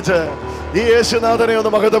ചേർത്തടിച്ച് ഈ യേശുനാഥനെ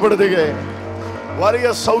ഒന്ന് മഹത്വപ്പെടുത്തുകയെ. വലിയ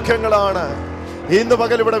സൗഖ്യങ്ങളാണ് ഇന്ന്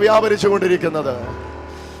പകൽ ഇവിടെ വ്യാപരിച്ചു കൊണ്ടിരിക്കുന്നത്.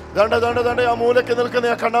 ദണ്ഡ ആ മൂലയ്ക്ക് നിൽക്കുന്ന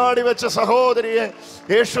ആ കണ്ണാടി വെച്ച സഹോദരിയെ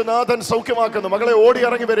യേശുനാഥൻ സൗഖ്യമാക്കുന്നു. മകളെ, ഓടി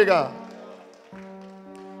ഇറങ്ങി വരിക,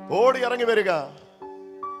 ഓടി ഇറങ്ങി വരിക.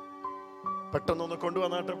 പെട്ടെന്നൊന്ന്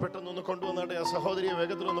കൊണ്ടുവന്നാട്ടെ, പെട്ടെന്നൊന്ന് കൊണ്ടുവന്നാട്ടെ. ആ സഹോദരിയെ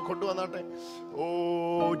വേഗത്തിലൊന്ന് കൊണ്ടുവന്നാട്ടെ. Oh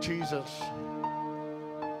Jesus.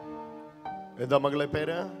 എന്താ മകളെ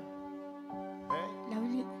പേര്?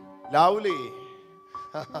 ലവ്ലി.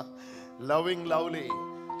 Loving lovely.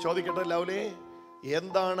 ചോദിക്കട്ടെ ലവ്ലി,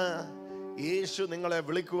 എന്താണ് യേശു നിങ്ങളെ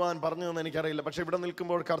വിളിക്കുവാൻ പറഞ്ഞതെന്ന് എനിക്കറിയില്ല. പക്ഷെ ഇവിടെ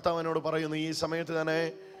നിൽക്കുമ്പോൾ കർത്താവിനോട് പറയുന്നു, ഈ സമയത്ത് തന്നെ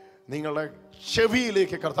നിങ്ങളുടെ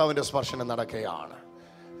ചെവിയിലേക്ക് കർത്താവിൻ്റെ സ്പർശനം നടക്കുകയാണ്.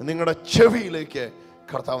 നിങ്ങളുടെ ചെവിയിലേക്ക്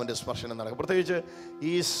കർത്താവിൻ്റെ സ്പർശനം നടക്കും. പ്രത്യേകിച്ച്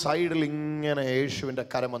ഈ സൈഡിൽ ഇങ്ങനെ യേശുവിൻ്റെ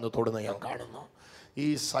കരം വന്ന് തൊടുന്ന ഞാൻ കാണുന്നു. ഈ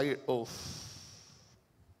സൈഡ്.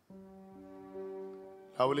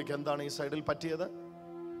 ലവ്ലിക്ക് എന്താണ് ഈ സൈഡിൽ പറ്റിയത്?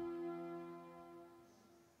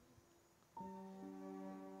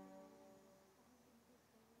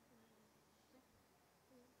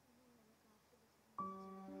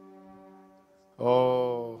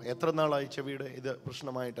 എത്ര നാളായി ചെവിയുടെ ഇത്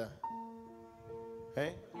പ്രശ്നമായിട്ട്?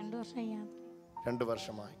 2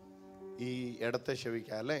 വർഷമായി. ഈ ഇടത്തെ ചെവിക്ക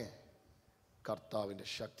അല്ലേ കർത്താവിൻ്റെ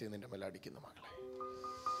ശക്തി നിന്റെ മേലെ അടിക്കുന്ന മകളെ.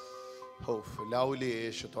 ലൗലി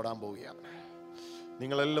യേശു തൊടാൻ പോവുകയാണ്.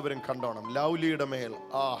 നിങ്ങളെല്ലാവരും കണ്ടോണം. ലൗലിയുടെ മേൽ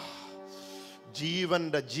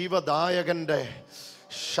ജീവദായകന്റെ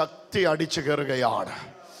ശക്തി അടിച്ചു കയറുകയാണ്.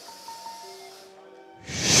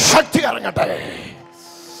 ശക്തി ഇറങ്ങട്ടെ.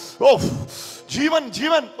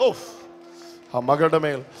 ജീവൻ. ആ മകളുടെ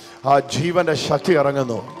മേൽ ആ ജീവന്റെ ശക്തി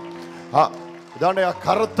ഇറങ്ങുന്നു. ഇതാണ്ട് ആ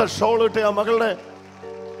കറുത്ത ഷോൾ ഇട്ട് ആ മകളുടെ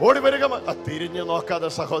ഓടി വരിക. തിരിഞ്ഞു നോക്കാതെ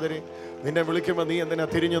സഹോദരി, നിന്നെ വിളിക്കുമ്പോ നീ എന്തിനാ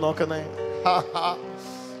തിരിഞ്ഞു നോക്കുന്നേ?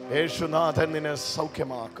 യേശുനാഥൻ നിന്നെ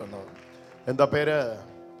സൗഖ്യമാക്കുന്നു. എന്താ പേര്?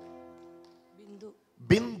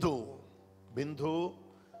 ബിന്ദു.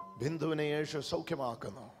 ബിന്ദുവിനെ യേശു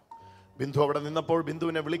സൗഖ്യമാക്കുന്നു. ബിന്ദു അവിടെ നിന്നപ്പോൾ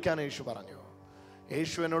ബിന്ദുവിനെ വിളിക്കാൻ യേശു പറഞ്ഞു.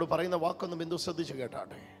 യേശു എന്നോട് പറയുന്ന വാക്കൊന്ന് ബിന്ദു ശ്രദ്ധിച്ച്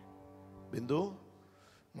കേട്ടാട്ടെ. ബിന്ദു,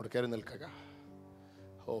 ഇങ്ങോട്ട് കയറി നിൽക്കുക.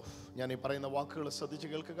 ഞാൻ ഈ പറയുന്ന വാക്കുകൾ ശ്രദ്ധിച്ച്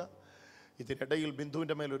കേൾക്കുക. ഇതിനിടയിൽ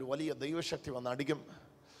ബിന്ദുവിൻ്റെ മേൽ ഒരു വലിയ ദൈവശക്തി വന്ന് അടിക്കും.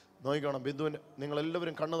 നോക്കിക്കോണം. ബിന്ദുവിന്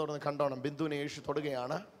നിങ്ങളെല്ലാവരും കണ്ണു തുറന്ന് കണ്ടോണം. ബിന്ദുവിനെ യേശു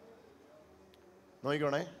തൊടുകയാണ്.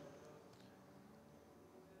 നോക്കിക്കോണേ.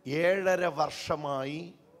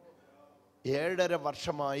 7.5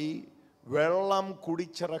 വർഷമായി വെള്ളം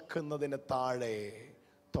കുടിച്ചിറക്കുന്നതിന് താഴെ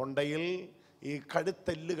തൊണ്ടയിൽ ഈ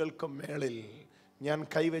കഴുത്തെല്ലുകൾക്ക് മേളിൽ ഞാൻ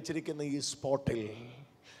കൈവച്ചിരിക്കുന്ന ഈ സ്പോട്ടിൽ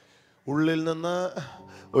ഉള്ളിൽ നിന്ന്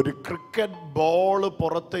ഒരു ക്രിക്കറ്റ് ബോൾ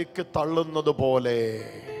പുറത്തേക്ക് തള്ളുന്നത് പോലെ,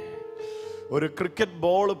 ഒരു ക്രിക്കറ്റ്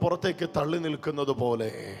ബോൾ പുറത്തേക്ക് തള്ളി നിൽക്കുന്നത്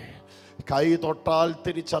പോലെ കൈ തൊട്ടാൽ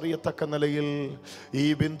തിരിച്ചറിയത്തക്ക നിലയിൽ ഈ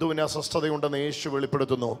ബിന്ദുവിന് അസ്വസ്ഥതയുണ്ടെന്ന് യേശു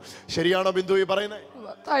വെളിപ്പെടുത്തുന്നു. ശരിയാണോ ബിന്ദു ഈ പറയുന്നത്?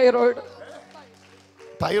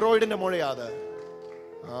 തൈറോയിഡിന്റെ മുഴയാത്.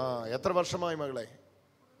 എത്ര വർഷമായി മകളെ?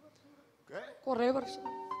 കുറേ വർഷം.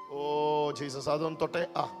 ജീസസ്. അതൊന്ന് തൊട്ടേ.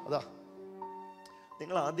 അതാ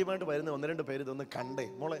നിങ്ങൾ ആദ്യമായിട്ട് വരുന്ന 1-2 പേര് ഇതൊന്ന് കണ്ടേ.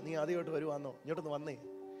 മോളെ, നീ ആദ്യമായിട്ട് വരുവാന്നോ? ഇങ്ങോട്ടൊന്ന് വന്നേ.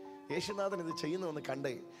 യേശുനാഥൻ ഇത് ചെയ്യുന്ന ഒന്ന്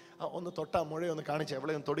കണ്ടേ. ഒന്ന് തൊട്ടാ മുഴയൊന്ന് കാണിച്ചേ.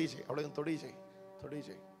 അവിടെ ഒന്ന് തൊടിയിച്ചേ. അവിടെ ഒന്ന് തൊടിയിച്ചേ.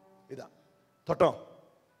 ഇതാ തൊട്ടോ.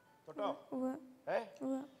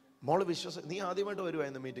 മോള് നീ ആദ്യമായിട്ട്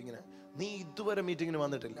വരുവായിരുന്നു മീറ്റിങ്ങിന്. നീ ഇതുവരെ മീറ്റിങ്ങിന്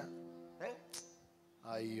വന്നിട്ടില്ല.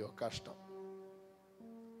 അയ്യോ കഷ്ടം.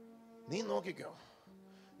 നീ നോക്കിക്കോ.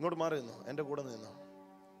 ഇങ്ങോട്ട് മാറി നിന്നോ, എൻ്റെ കൂടെ നിന്നോ.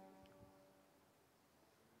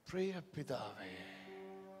 പ്രിയ പിതാവേ,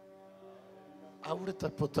 അവിടുത്തെ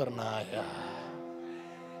പുത്രനായ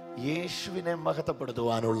യേശുവിനെ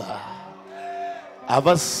മഹത്വപ്പെടുത്തുവാനുള്ള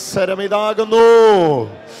അവസരം ഇതാകുന്നു.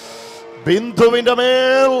 ബിന്ദുവിന്റെ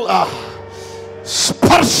മേൽ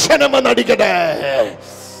സ്പർശനം നടിക്കട്ടെ.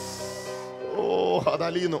 ഓ,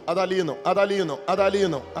 അതലിയുന്നു, അതലിയുന്നു, അതലിയുന്നു,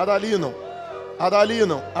 അതലിയുന്നു, അതലിയുന്നു,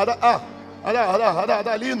 അതലിയുന്നു,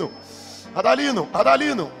 അതലിയുന്നു, അതലിയുന്നു,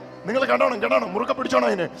 അതലിയുന്നു. നിങ്ങൾ കണ്ടോണം, മുറുക്കെ പിടിച്ചോണം.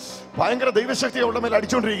 അതിനെ ഭയങ്കര ദൈവശക്തി അവളുടെ മേൽ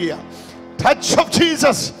അടിച്ചുകൊണ്ടിരിക്കുക. Touch of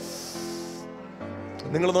Jesus.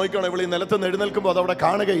 നിങ്ങൾ നോക്കിക്കോണം, ഇവിടെ ഈ നിലത്ത് നിന്ന് എഴുന്നേൽക്കുമ്പോൾ അതവിടെ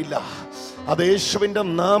കാണുകയില്ല. അത് യേശുവിന്റെ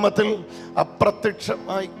നാമത്തിൽ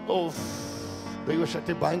അപ്രത്യക്ഷമായി. ഓ,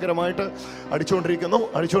 ദൈവശക്തി ഭയങ്കരമായിട്ട് അടിച്ചുകൊണ്ടിരിക്കുന്നു.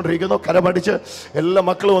 കരമടിച്ച് എല്ലാ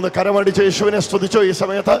മക്കളും ഒന്ന് കരമടിച്ച് യേശുവിനെ സ്തുതിച്ചോ ഈ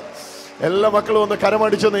സമയത്ത്. എല്ലാ മക്കളും ഒന്ന്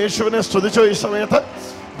കരമടിച്ചൊന്ന് യേശുവിനെ സ്തുതിച്ചോ ഈ സമയത്ത്.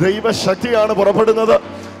 ദൈവശക്തിയാണ് പുറപ്പെടുന്നത്.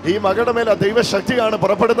 ഈ മകളുടെ മേലെ ദൈവശക്തിയാണ്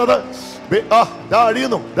പുറപ്പെടുന്നത്.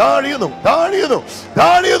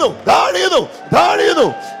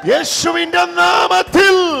 യേശുവിന്റെ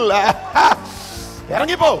നാമത്തിൽ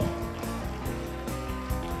ഇറങ്ങിപ്പോ.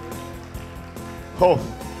 ഓ,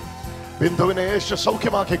 ബിന്ദുവിനെ യേശു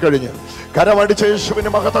സൗഖ്യമാക്കി കഴിഞ്ഞു. കരമടിച്ച് യേശുവിന്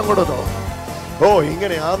മഹത്വം കൊടുത്തു. ഓ,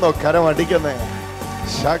 ഇങ്ങനെയാണോ കരമടിക്കുന്നേ?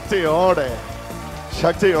 ശക്തിയോടെ,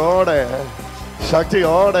 ശക്തിയോടെ,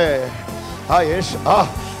 ശക്തിയോടെ.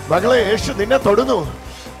 മകളെ, യേശു നിന്നെ തൊടുന്നു.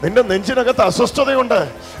 നിന്റെ നെഞ്ചിനകത്ത് അസ്വസ്ഥതയുണ്ട്.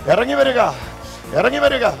 ഇറങ്ങി വരിക, ഇറങ്ങി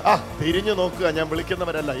വരിക. തിരിഞ്ഞു നോക്കുക. ഞാൻ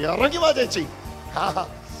വിളിക്കുന്നവരല്ല. ഇറങ്ങി വാ ചേച്ചി,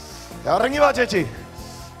 ഇറങ്ങി വാ ചേച്ചി.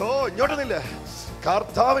 ഓ, ഇങ്ങോട്ട് നില്ല.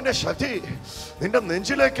 കർത്താവിന്റെ ശക്തി നിന്റെ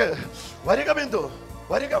നെഞ്ചിലേക്ക് വരിക. ബിന്ദു,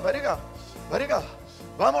 വരിക, വരിക, വരിക.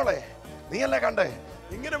 വാ മോളെ, നീയല്ലേ കണ്ടേ?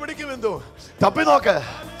 ഇങ്ങനെ പിടിക്കും ബിന്ദു. തപ്പി നോക്ക്,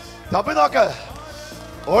 തപ്പി നോക്ക്.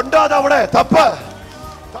 ഉണ്ടോ അതവിടെ? തപ്പ്.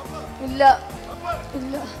 ഇല്ല,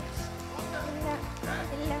 ഇല്ല,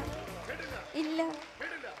 ഇല്ല,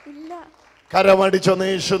 ഇല്ല. കരമടിച്ചൊന്ന്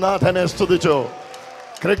യേശുനാഥനെ സ്തുതിച്ചോ.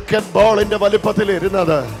 ക്രിക്കറ്റ് ബോളിന്റെ വലിപ്പത്തിൽ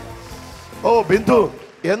ഇരുന്നത്. ഓ, ബിന്ദു,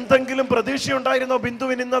 എന്തെങ്കിലും പ്രതീക്ഷയുണ്ടായിരുന്നോ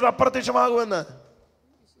ബിന്ദുവിന് ഇന്നത് അപ്രത്യക്ഷമാകുമെന്ന്?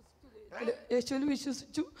 യേശുവിൽ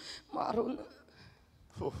വിശ്വസിച്ചു, മാറുമെന്ന്.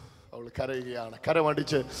 അവൾ കരയുകയാണ്.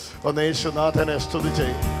 കരമടിച്ച് ഒന്ന് യേശുനാഥനെ സ്തുതിച്ചേ.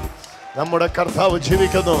 നമ്മുടെ കർത്താവ്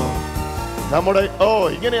ജീവിക്കുന്നു. നമ്മുടെ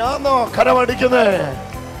ഇങ്ങനെയാണോ കരമടിക്കുന്നേ?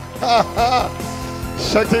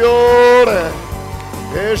 ശക്തിയോടെ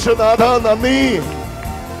യേശുനാഥ നന്ദി.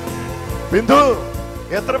 ബിന്ദു,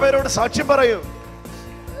 എത്ര പേരോട് സാക്ഷ്യം പറയും?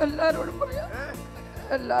 എല്ലാരോടും പറയാം,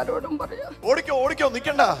 എല്ലാരോടും പറയാം. ഓടിക്കോ, ഓടിക്കോ,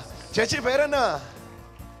 നിക്കണ്ട. ചേച്ചി പേരെന്നാ?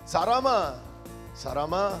 സാറാമ.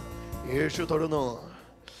 സാറാമ, യേശു തൊടുന്നു,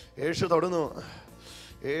 യേശു തൊടുന്നു.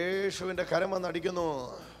 യേശുവിന്റെ കരം വന്ന് അടിക്കുന്നു.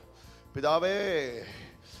 പിതാവേ,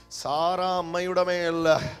 സാറാ അമ്മയുടെ മേൽ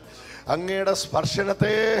അങ്ങയുടെ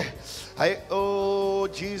സ്പർശനത്തെ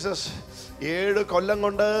ജീസസ് 7 കൊല്ലം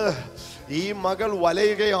കൊണ്ട് ഈ മകൾ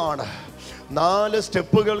വലയുകയാണ്. 4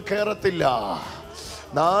 സ്റ്റെപ്പുകൾ കയറത്തില്ല.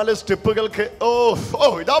 4 സ്റ്റെപ്പുകൾ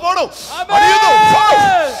ഇതാ പോണു.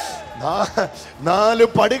 4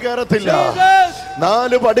 പടി കയറത്തില്ല.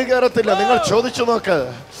 4 പടി കയറത്തില്ല. നിങ്ങൾ ചോദിച്ചു നോക്ക്.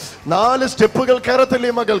 4 സ്റ്റെപ്പുകൾ കയറത്തില്ല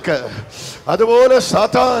ഈ മകൾക്ക്. അതുപോലെ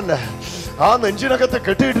സാത്താൻ ആ നെഞ്ചിനകത്ത്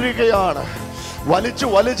കെട്ടിയിട്ടിരിക്കുകയാണ്. വലിച്ചു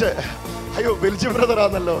വലിച്ച്. അയ്യോ, ബിൽജി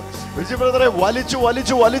ബ്രദറാണല്ലോ. ബിൽജി ബ്രദറെ വലിച്ചു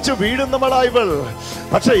വലിച്ചു വലിച്ചു വീഴുന്നവളായിവൾ.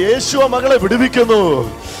 പക്ഷെ യേശു ആ മകളെ വിടുവിക്കുന്നു.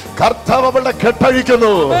 കർത്താവ് അവളുടെ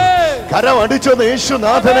കെട്ടഴിക്കുന്നു. കരം അടിച്ചൊന്ന്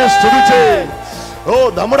യേശുനാഥനെ സ്തുതിച്ചേ. ഓ,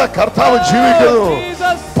 നമ്മുടെ കർത്താവ് ജീവിക്കുന്നു.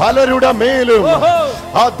 പലരുടെ മേലും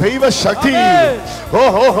ആ ദൈവശക്തി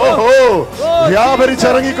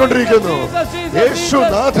വ്യാപരിച്ചിറങ്ങിക്കൊണ്ടിരിക്കുന്നു.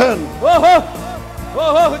 യേശുനാഥൻ,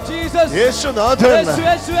 യേശുനാഥൻ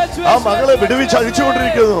ആ മകളെ വിടുവിച്ച്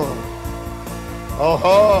അഴിച്ചുകൊണ്ടിരിക്കുന്നു.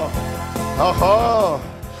 ഓഹോ, ഓഹോ,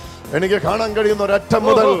 എനിക്ക് കാണാൻ കഴിയുന്ന ഒരറ്റം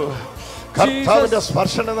മുതൽ കർത്താവിന്റെ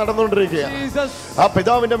സ്പർശനം നടന്നുകൊണ്ടിരിക്കുക. ആ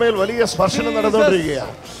പിതാവിന്റെ മേൽ വലിയ സ്പർശനം നടന്നുകൊണ്ടിരിക്കുക.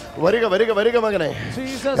 വരിക, വരിക, വരിക മകനെ.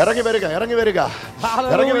 ഇറങ്ങി വരിക, ഇറങ്ങി വരിക,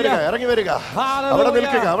 ഇറങ്ങി വരിക, ഇറങ്ങി വരിക. അവിടെ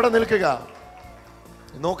നിൽക്കുക, അവിടെ നിൽക്കുക.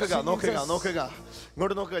 നോക്കുക, നോക്കുക, നോക്കുക.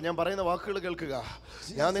 ഇങ്ങോട്ട് നോക്കുക. ഞാൻ പറയുന്ന വാക്കുകൾ കേൾക്കുക.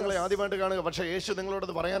 ഞാൻ നിങ്ങളെ ആദ്യമായിട്ട് കാണുക. പക്ഷെ യേശു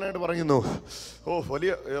നിങ്ങളോടത് പറയാനായിട്ട് പറയുന്നു. ഓ,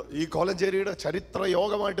 വലിയ ഈ കോലഞ്ചേരിയുടെ ചരിത്ര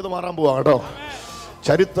യോഗമായിട്ട് ഇത് മാറാൻ പോവാ കേട്ടോ.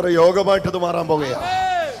 ചരിത്ര യോഗമായിട്ട് ഇത് മാറാൻ പോകുകയാണ്.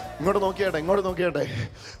 ഇങ്ങോട്ട് നോക്കിയാട്ടെ, ഇങ്ങോട്ട് നോക്കിയാട്ടെ.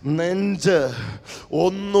 നെഞ്ച്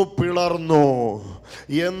ഒന്നു പിളർന്നു.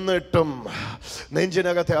 എന്നിട്ടും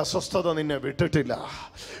നെഞ്ചിനകത്തെ അസ്വസ്ഥത നിന്നെ വിട്ടിട്ടില്ല.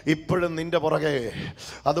 ഇപ്പോഴും നിന്റെ പുറകെ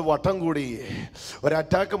അത് വട്ടം കൂടി ഒരു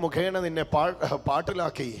അറ്റാക്ക് മുഖേന നിന്നെ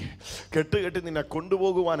പാട്ടിലാക്കി കെട്ടുകെട്ടി നിന്നെ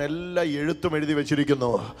കൊണ്ടുപോകുവാൻ എല്ലാ എഴുത്തും എഴുതി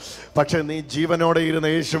വെച്ചിരിക്കുന്നു. പക്ഷെ നീ ജീവനോടെ ഇരുന്ന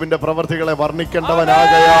യേശുവിന്റെ പ്രവർത്തികളെ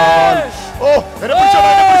വർണ്ണിക്കേണ്ടവനാകയാൽ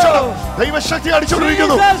ദൈവശക്തി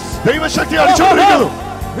അടിച്ചുകൊണ്ടിരിക്കുന്നു. ദൈവശക്തി അടിച്ചുകൊണ്ടിരിക്കുന്നു.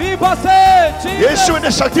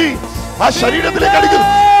 യേശുവിന്റെ ശക്തി ആ ശരീരത്തിലേക്ക് അടിക്കുന്നു.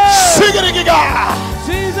 സ്വീകരിക്കുക,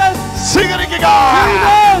 സ്വീകരിക്കുക,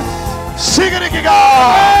 സ്വീകരിക്കുക.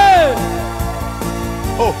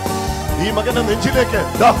 ഓ, ഈ മകന്റെ നെഞ്ചിലേക്ക്,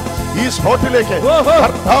 ഈ സ്പോട്ടിലേക്ക്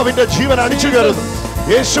കർത്താവിന്റെ ജീവൻ അടിച്ചു കയറുന്നു.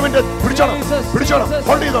 യേശുവിന്റെ പിടിച്ചോണം, പിടിച്ചോണം,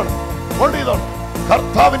 ഹോൾഡ് ചെയ്തോണം, ഹോൾഡ് ചെയ്തോണം.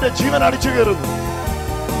 കർത്താവിന്റെ ജീവൻ അടിച്ചു കയറുന്നു.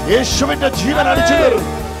 യേശുവിന്റെ ജീവൻ അടിച്ചു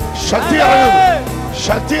കയറുന്നു. ശക്തി ഇറങ്ങുന്നു,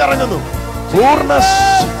 ശക്തി ഇറങ്ങുന്നു. പൂർണ്ണ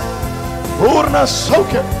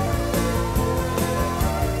സൗഖ്യം.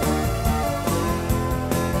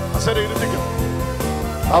 ഇരുത്തിക്കും.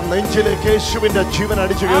 ആ നെഞ്ചിലേക്ക് യേശുവിന്റെ ജീവൻ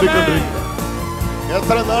അടിച്ചു കയറിക്കൊണ്ടിരിക്കുന്നു.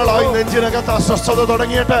 എത്ര നാളായി നെഞ്ചിനകത്ത് അസ്വസ്ഥത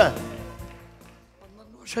തുടങ്ങിയിട്ട്?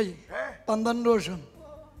 12 വർഷം.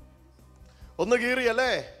 ഒന്ന്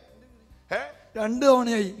കീറിയല്ലേ? 2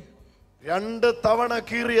 തവണയായി. 2 തവണ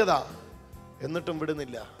കീറിയതാ, എന്നിട്ടും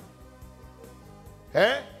വിടുന്നില്ല.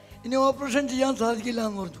 ഇനി ഓപ്പറേഷൻ ചെയ്യാൻ സാധിക്കില്ല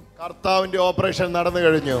എന്ന് പറഞ്ഞു. കർത്താവിന്റെ ഓപ്പറേഷൻ നടന്നു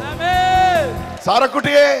കഴിഞ്ഞു.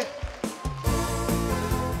 സാറക്കുട്ടിയെ,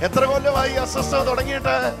 എത്ര കൊല്ലമായി അസ്വസ്ഥത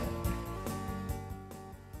തുടങ്ങിയിട്ട്?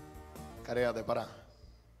 കരയാതെ പറ.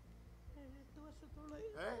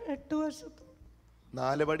 8 വർഷത്തോളം.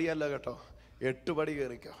 4 പടിയല്ല കേട്ടോ, 8 പടി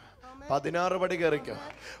കയറിക്കോ, 16 പടി കയറിക്കോ.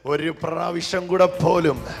 ഒരു പ്രാവശ്യം കൂടെ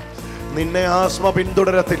പോലും നിന്നെ ആസ്മ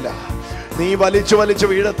പിന്തുടരത്തില്ല. നീ വലിച്ചു വലിച്ചു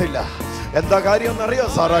വീഴത്തില്ല. എന്താ കാര്യം എന്നറിയോ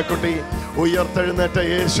സാറാക്കുട്ടി? ഉയർത്തെഴുന്നേറ്റ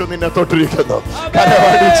യേശു നിന്നെ തൊട്ടിരിക്കുന്നു.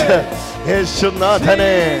 കരമടിച്ച്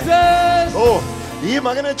യേശുനാഥനെ. ഓ, ഈ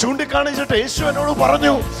മകനെ ചൂണ്ടിക്കാണിച്ചിട്ട് യേശു എന്നോട്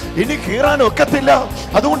പറഞ്ഞു, ഇനി കീറാൻ ഒക്കത്തില്ല.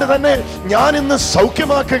 അതുകൊണ്ട് തന്നെ ഞാൻ ഇന്ന്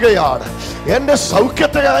സൗഖ്യമാക്കുകയാണ്. എന്റെ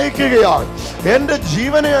സൗഖ്യത്തെ അയക്കുകയാണ്, എന്റെ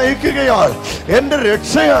ജീവനെ അയക്കുകയാണ്, എന്റെ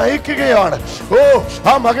രക്ഷയെ അയക്കുകയാണ്. ഓ,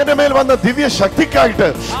 ആ മകന്റെ മേൽ വന്ന ദിവ്യ ശക്തിക്കായിട്ട്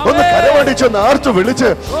ഒന്ന് കരമടിച്ച് ഒന്ന് ആർത്തു വിളിച്ച്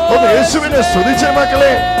ഒന്ന് യേശുവിനെ സ്തുതിച്ച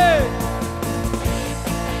മക്കളെ.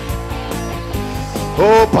 ഓ,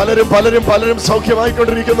 പലരും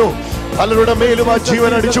സൗഖ്യമായിക്കൊണ്ടിരിക്കുന്നു. പലരുടെ മേലും ആ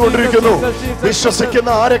ജീവൻ അടിച്ചുകൊണ്ടിരിക്കുന്നു. വിശ്വസിക്കുന്ന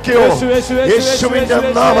ആരൊക്കെയോ യേശുവിന്റെ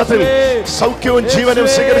നാമത്തിൽ സൗഖ്യവും ജീവനും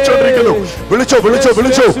സ്വീകരിച്ചുകൊണ്ടിരിക്കുന്നു. വിളിച്ചോ, വിളിച്ചോ,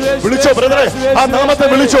 വിളിച്ചോ, വിളിച്ചോ ബ്രദറെ, ആ നാമത്തെ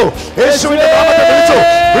വിളിച്ചോ, യേശുവിന്റെ നാമത്തെ വിളിച്ചോ,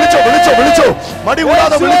 വിളിച്ചോ, വിളിച്ചോ, വിളിച്ചോ, മടി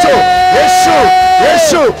കൂടാതെ വിളിച്ചോ. യേശു,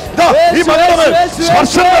 യേശു, ഈ മകനെ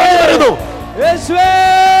സ്പർശനം ഇറങ്ങി വരുന്നു.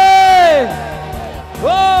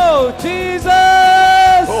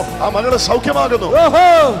 ആ മകള് സൗഖ്യമാകുന്നു,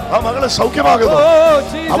 ആ മകള് സൗഖ്യമാകുന്നു.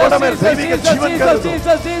 അവരുടെ മേൽ ദൈവിക ജീവൻ കയറുന്നു.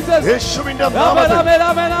 യേശുവിന്റെ നാമത്തിൽ,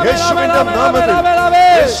 യേശുവിന്റെ നാമത്തിൽ.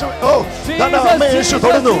 ഓ, അമ്മ യേശു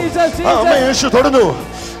തൊടുന്നു, ആ അമ്മ യേശു തൊടുന്നു.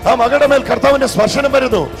 ആ മകളുടെ മേൽ കർത്താവിന്റെ സ്പർശനം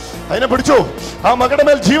വരുന്നു. അതിനെ പിടിച്ചു. ആ മകളുടെ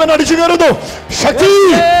മേൽ ജീവൻ അടിച്ചു കയറുന്നു. ശക്തി,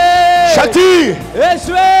 ശക്തി.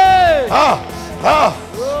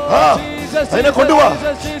 അതിനെ കൊണ്ടുപോവാ,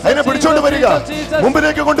 അതിനെ പിടിച്ചോണ്ട് വരിക,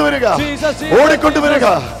 മുമ്പിലേക്ക് കൊണ്ടുവരിക, ഓടിക്കൊണ്ടുവരിക.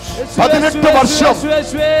 18 വർഷം,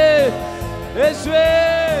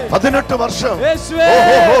 18 വർഷം,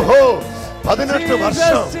 18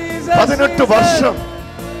 വർഷം, 18 വർഷം.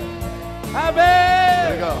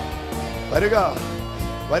 വരിക,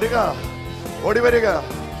 വരിക, ഓടി വരിക,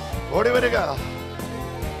 ഓടി വരിക,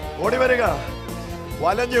 ഓടി വരിക.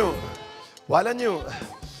 വലഞ്ഞു, വലഞ്ഞു,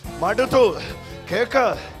 മടുത്തു. Cake,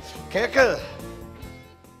 cake,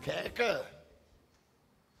 cake.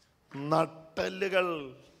 നട്ടെല്ലുകൾ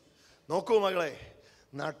നോക്കൂ മകളെ,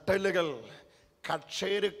 നട്ടെല്ലുകൾ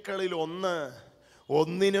കക്ഷേരുക്കളിൽ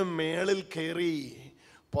ഒന്നിനും മേളിൽ കയറി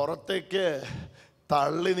പുറത്തേക്ക്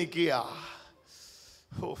തള്ളി നിൽക്കുക.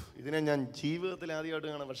 ഓ, ഇതിനെ ഞാൻ ജീവിതത്തിൽ ആദ്യമായിട്ട്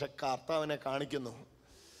കാണാം, പക്ഷെ കർത്താവിനെ കാണിക്കുന്നു.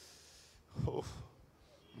 ഓ,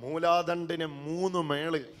 മൂലാദണ്ഡിന് 3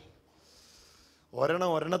 മേളിൽ,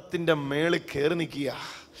 ഒരെണ്ണത്തിന്റെ മേളിൽ കയറി നിൽക്കുക.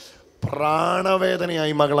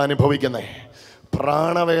 പ്രാണവേദനയായി മകൾ അനുഭവിക്കുന്നേ,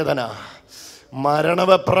 പ്രാണവേദന,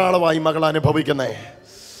 മരണവെപ്രാളമായി മകൾ അനുഭവിക്കുന്നേ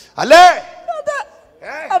അല്ലേ?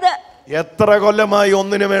 എത്ര കൊല്ലമായി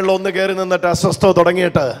ഒന്നിനു മേളിൽ ഒന്ന് കയറി നിന്നിട്ട് അസ്വസ്ഥത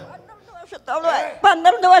തുടങ്ങിയിട്ട്?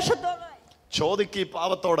 12 വർഷത്തോളം. ചോദിക്ക്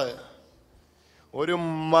പാവത്തോട്. ഒരു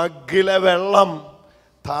മഗ്ഗിലെ വെള്ളം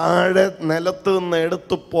താഴെ നിലത്ത് നിന്ന്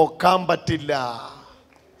എടുത്തു പൊക്കാൻ പറ്റില്ല.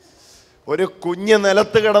 ഒരു കുഞ്ഞ്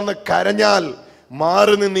നിലത്ത് കിടന്ന് കരഞ്ഞാൽ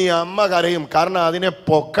മാറി നിന്ന് ഈ അമ്മ കരയും, കാരണം അതിനെ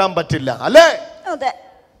പൊക്കാൻ പറ്റില്ല അല്ലേ?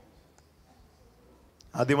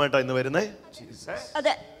 ആദ്യമായിട്ടാ ഇന്ന് വരുന്നേ?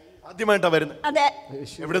 ആദ്യമായിട്ടാ വരുന്നേ?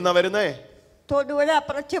 എവിടുന്നാ വരുന്നേ? തൊടുപുഴ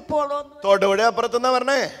അപ്പുറത്തുനിന്നാ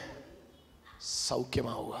പറഞ്ഞേ.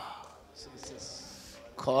 സൗഖ്യമാവുക,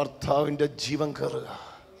 കർത്താവിന്റെ ജീവൻ കയറുക.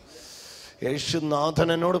 യേശുനാഥൻ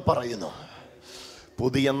എന്നോട് പറയുന്നു,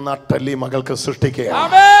 പുതിയ നട്ടെല്ലി മകൾക്ക് സൃഷ്ടിക്കുക.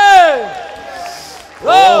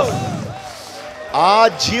 ആ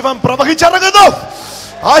ജീവൻ പ്രവഹിച്ചിറങ്ങുന്നു,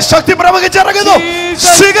 ആ ശക്തി പ്രവഹിച്ചിറങ്ങുന്നു.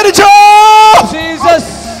 സ്വീകരിച്ചോ.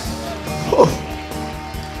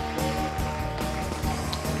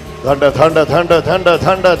 ധണ്ട ധണ്ട ധണ്ട ധണ്ട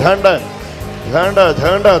ധണ്ട ധണ്ട ധണ്ട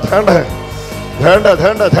ധണ്ട ധണ്ട ധണ്ട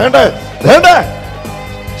ധണ്ട ധണ്ട ധണ്ട.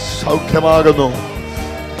 സൗഖ്യമാകുന്നു,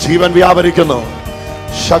 ജീവൻ വ്യാപരിക്കുന്നു,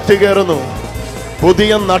 ശക്തി കയറുന്നു.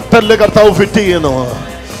 പുതിയ നട്ടല് കർത്താവ് ഫിറ്റ് ചെയ്യുന്നു.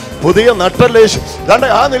 പുതിയ നട്ടല് യേശു.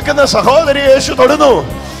 ആ നിൽക്കുന്ന സഹോദരി യേശു തൊടുന്നു.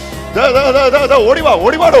 ഓടിവാ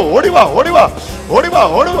ഓടിവാടോ, ഓടിവാ ഓടിവാ ഓടിവാ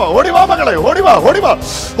ഓടിവാ ഓടിവാ മകളെ, ഓടിവാ ഓടിവാ.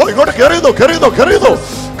 ഓ ഇങ്ങോട്ട് കയറിയുന്നു കയറിയുന്നു കയറിയുന്നു.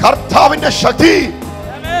 കർത്താവിന്റെ ശക്തി.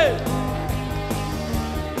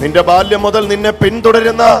 നിന്റെ ബാല്യം മുതൽ നിന്നെ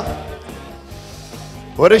പിന്തുടരുന്ന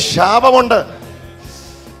ഒരു ശാപമുണ്ട്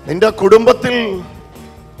നിന്റെ കുടുംബത്തിൽ.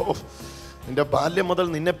 നിന്റെ ബാല്യം മുതൽ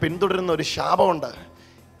നിന്നെ പിന്തുടരുന്ന ഒരു ശാപമുണ്ട്.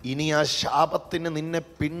 ഇനി ആ ശാപത്തിന് നിന്നെ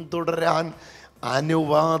പിന്തുടരാൻ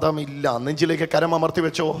അനുവാദമില്ല. നെഞ്ചിലേക്ക് കരമമർത്തി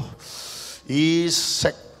വെച്ചോ. ഈ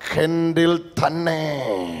സെക്കൻഡിൽ തന്നെ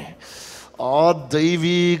ആ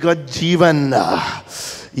ദൈവിക ജീവൻ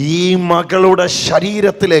ഈ മകളുടെ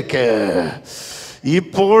ശരീരത്തിലേക്ക്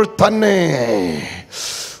ഇപ്പോൾ തന്നെ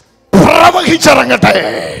പ്രവഹിച്ചിറങ്ങട്ടെ.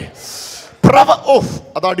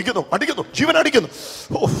 അത് അടിക്കുന്നു അടിക്കുന്നു, ജീവൻ അടിക്കുന്നു.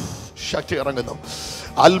 ശക്തി ഇറങ്ങുന്നു.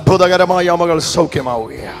 അത്ഭുതകരമായ മകൾ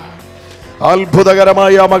സൗഖ്യമാവുക.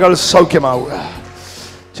 അത്ഭുതകരമായ മകൾ സൗഖ്യമാവുക.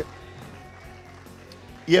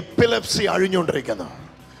 എപ്പിലെപ്സി അഴിഞ്ഞുകൊണ്ടിരിക്കുന്നു.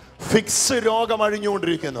 ഫിക്സ് രോഗം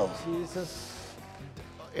അഴിഞ്ഞുകൊണ്ടിരിക്കുന്നു.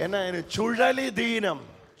 എന്നാ ചുഴലി ദീനം,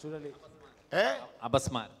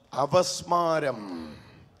 അപസ്മാരം,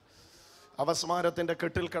 അപസ്മാരത്തിന്റെ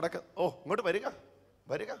കെട്ടിൽ കിടക്ക. ഓ ഇങ്ങോട്ട് വരിക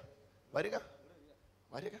വരിക വരിക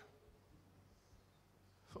വരിക.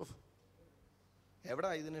 എവിടാ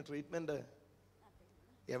ഇതിന് ട്രീറ്റ്മെന്റ്?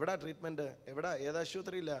 എവിടാ ട്രീറ്റ്മെന്റ്? എവിടാ? ഏത്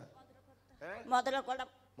ആശുപത്രിയില്ല?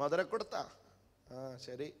 മധുരക്കൊടുത്ത. ആ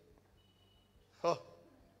ശരി. ഓ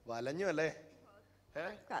വലഞ്ഞു അല്ലേ?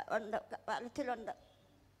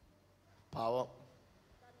 പാവം.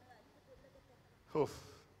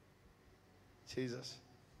 ജീസസ്.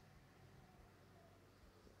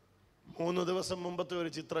 3 ദിവസം മുമ്പത്തെ ഒരു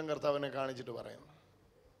ചിത്രം കർത്താവിനെ കാണിച്ചിട്ട് പറയുന്നു,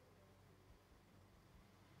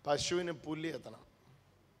 പശുവിന് പുല്ല് എത്തണം.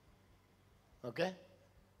 ഓക്കെ,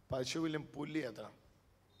 പശുവിലും പുല്ല് എത്തണം.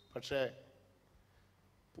 പക്ഷേ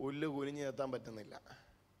പുല്ല് കുനിഞ്ഞ് എത്താൻ പറ്റുന്നില്ല.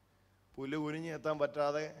 പുല്ല് കുനിഞ്ഞ് എത്താൻ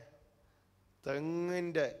പറ്റാതെ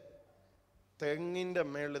തെങ്ങിൻ്റെ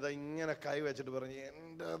മേളിൽ ഇതാ ഇങ്ങനെ കൈ വെച്ചിട്ട് പറഞ്ഞു,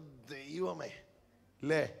 എൻ്റെ ദൈവമേ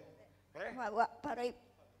അല്ലേ?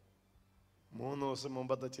 3 ദിവസം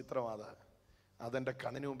മുമ്പത്തെ ചിത്രം അതെൻ്റെ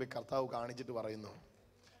കണ്ണിന് മുമ്പിൽ കർത്താവ് കാണിച്ചിട്ട് പറയുന്നു,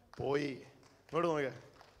 പോയി ഇങ്ങോട്ട് നോക്കിയ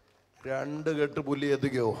 2 കെട്ട് പുല്ലി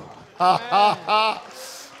എത്തിക്കോ.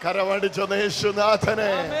 കരമടിച്ചോ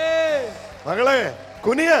യേശുനാഥനെ. മകളെ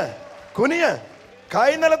കുനിയ കുനിയ,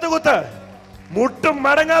 കൈ നിലത്ത് കുത്ത്, മുട്ടും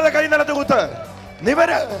മടങ്ങാതെ കൈ നിലത്ത് കുത്ത്.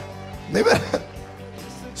 നിവര് നിവര്,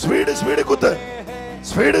 സ്പീഡ് സ്പീഡ് കുത്ത്,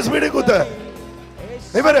 സ്പീഡ് സ്പീഡ് കുത്ത്.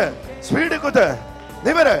 നിവര്, സ്പീഡ് കുത്ത്,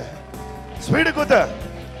 നിവര്, സ്പീഡ് കുത്ത്.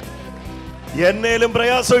 എന്നേലും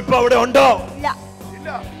പ്രയാസം ഇപ്പൊ അവിടെ ഉണ്ടോ?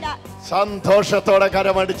 സന്തോഷത്തോടെ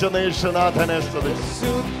കരമടിച്ചു യേശുനാഥനെ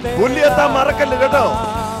സ്തുതിച്ചു. പുല്ലിയെത്താൻ മറക്കല്ല കേട്ടോ.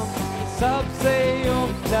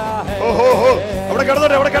 ഓഹോ, അവിടെ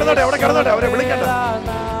കിടന്നോട്ടെ, അവിടെ കിടന്നോട്ടെ, അവിടെ കിടന്നോട്ടെ. അവരെ വിളിക്കണ്ട.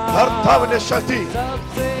 കർത്താവിന്റെ ശക്തി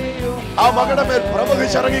ആ മകളുടെ മേൽ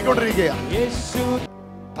പ്രവഹിച്ചിറങ്ങിക്കൊണ്ടിരിക്കുകയാണ്.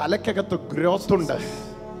 തലക്കകത്ത് ഗ്രോത്ത് ഉണ്ട്,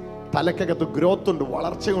 തലക്കകത്ത് ഗ്രോത്ത് ഉണ്ട്,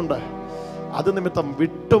 വളർച്ചയുണ്ട്. അത് നിമിത്തം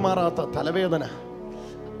വിട്ടുമാറാത്ത തലവേദന,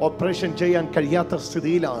 ഓപ്പറേഷൻ ചെയ്യാൻ കഴിയാത്ത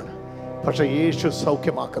സ്ഥിതിയിലാണ്. പക്ഷെ യേശു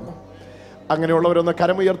സൗഖ്യമാക്കുന്നു. അങ്ങനെയുള്ളവരൊന്ന്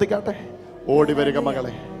കരമുയർത്തിക്കാട്ടെ. ഓടി വരിക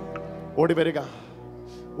മകളെ, ഓടി വരിക,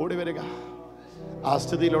 ഓടി വരിക. ആ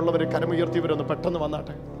സ്ഥിതിയിലുള്ളവരെ കരമുയർത്തിയവരൊന്ന് പെട്ടെന്ന്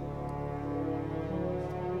വന്നാട്ടെ.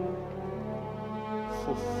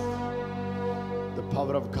 The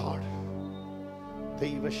power of God,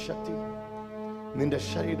 ദൈവശക്തി നിന്റെ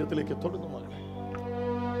ശരീരത്തിലേക്ക് തൊടുന്നു മകളെ.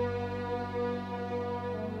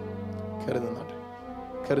 കയറി നിന്നാട്ടെ,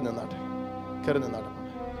 കയറി നിന്നാട്ടെ, കയറി നിന്നാട്ടെ.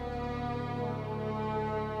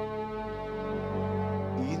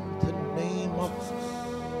 In the name of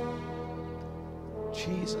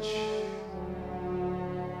Jesus.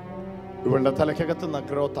 ഇവളുടെ തലക്കകത്ത്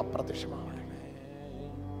ഗ്രോത്ത് അപ്രത്യക്ഷമാവട്ടെ.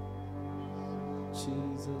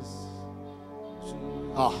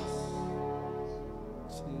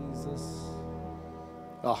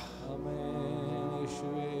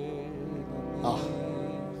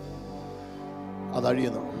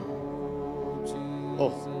 അതഴിയുന്നു. ഓ,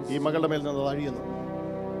 ഈ മകളുടെ മേൽ നിന്ന് അതഴിയുന്നു.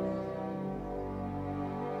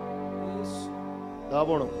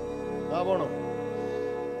 പോണു, പോണു.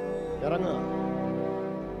 ഇറങ്ങുക,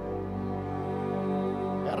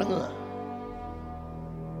 ഇറങ്ങുക.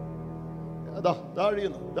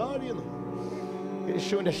 അഴിയുന്നു, അഴിയുന്നു.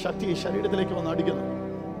 യേശുവിന്റെ ശക്തി ശരീരത്തിലേക്ക് വന്ന് അടിക്കുന്നു.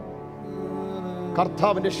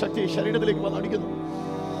 കർത്താവിന്റെ ശക്തി ശരീരത്തിലേക്ക് വന്ന് അടിക്കുന്നു.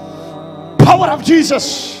 power of Jesus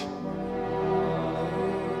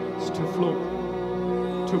to flow,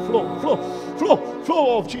 to flow, flow, flow, flow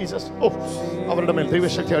of Jesus. Oh, അവരുടെ മേൽ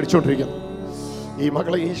ദൈവശക്തി അടിച്ചുകൊണ്ടിരിക്കുന്നു. ഈ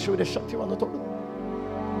മകളെ യേശുവിന്റെ ശക്തി വന്ന് തൊടുന്നു.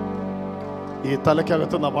 ഈ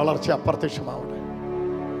തലയ്ക്കകത്തുന്ന വളർച്ച അപ്രത്യക്ഷമാവട്ടെ.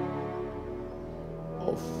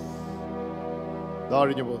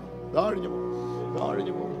 താഴ്ന്നു പോകുന്നു, താഴ്ന്നു പോകുന്നു,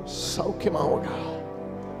 താഴ്ന്നു പോകുന്നു. സൗഖ്യമാവുക.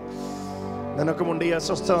 നിനക്കുമുണ്ട് ഈ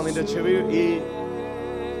അസ്വസ്ഥത. നിന്റെ ചെവി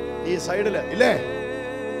ഈ സൈഡില് ഇല്ലേ?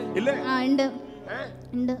 ഇല്ലേ?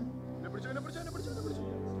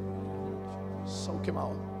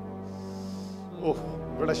 സൗഖ്യമാവുന്നു. ഓ,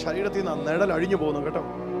 ഇവിടെ ശരീരത്തിൽ നിന്ന് നിഴൽ അഴിഞ്ഞു പോകുന്നു കേട്ടോ.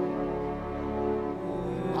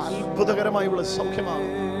 അത്ഭുതകരമായി ഇവിടെ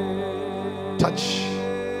സൗഖ്യമാകും. Touch,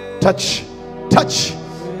 touch, touch,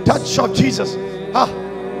 touch of Jesus.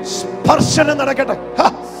 സ്പർശനം നടക്കട്ടെ.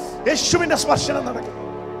 യേശുവിന്റെ സ്പർശനം നടക്കട്ടെ.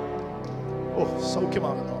 ഓ,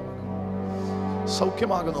 സൗഖ്യമാകുന്നു,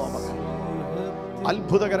 സൗഖ്യമാകുന്നു. മകൻ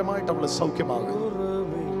അത്ഭുതകരമായിട്ട് അവള് സൗഖ്യമാകുന്നു.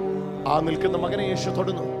 ആ നിൽക്കുന്ന മകനെ യേശു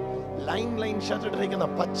തൊടുന്നു. ലൈൻ ഷർട്ട് ഇട്ടിരിക്കുന്ന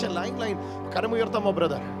പച്ച ലൈൻ കരമുയർത്തമ്മ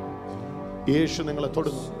ബ്രദർ. യേശു നിങ്ങളെ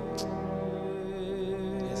തൊടുന്നു.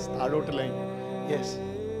 താഴോട്ട് ലൈൻ. Yes,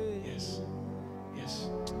 yes, yes.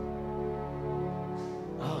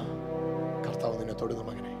 കർത്താവ് നിന്നെ തൊടുന്നു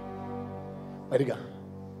മകനെ. വരിക,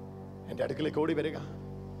 എൻ്റെ അടുക്കലേക്ക് ഓടി വരിക.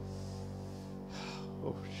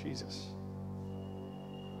 Oh Jesus,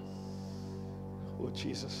 oh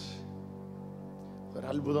Jesus.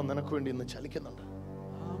 ഒരത്ഭുതം നിനക്ക് വേണ്ടി ഇന്ന് ചലിക്കുന്നുണ്ട്.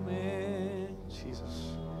 ജീസസ്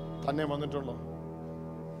തന്നെ വന്നിട്ടുള്ളൂ.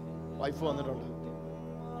 വൈഫ് വന്നിട്ടുണ്ട്.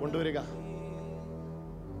 കൊണ്ടുവരിക.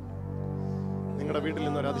 നിങ്ങളുടെ വീട്ടിൽ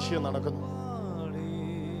നിന്നൊരു അതിശയം നടക്കുന്നു.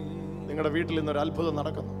 നിങ്ങളുടെ വീട്ടിൽ നിന്നൊരു അത്ഭുതം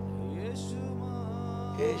നടക്കുന്നു.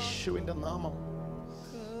 യേശുവിന്റെ നാമം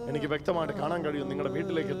എനിക്ക് വ്യക്തമായിട്ട് കാണാൻ കഴിയും. നിങ്ങളുടെ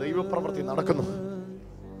വീട്ടിലേക്ക് ദൈവപ്രവൃത്തി നടക്കുന്നു.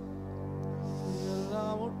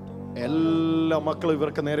 എല്ലാ മക്കളും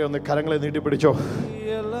ഇവർക്ക് നേരെ ഒന്ന് കരങ്ങളെ നീട്ടിപ്പിടിച്ചോ.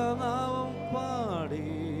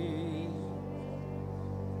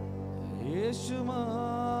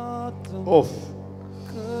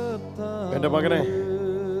 എന്റെ മകനെ,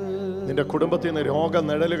 നിന്റെ കുടുംബത്തിൽ നിന്ന് രോഗ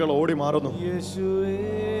നിഴലുകൾ ഓടി മാറുന്നു.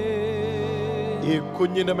 ഈ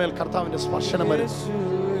കുഞ്ഞിന്റെ മേൽ കർത്താവിന്റെ സ്പർശനം വരും.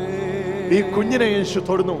 ഈ കുഞ്ഞിനെ യേശു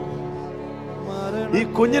തൊടുന്നു. ഈ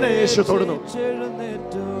കുഞ്ഞിനെ യേശു തൊടുന്നു.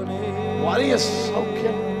 വലിയ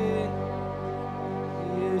സൗഖ്യം.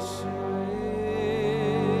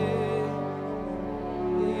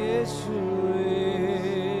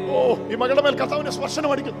 ഓ, ഈ മകളുടെ മേൽ കർത്താവിന്റെ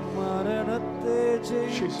സ്പർശനം അടിക്കുന്നു.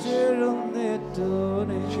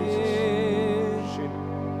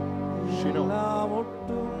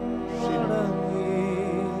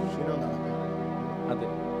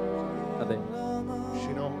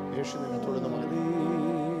 യേശു നിന്നെ തൊടുന്ന മകനെ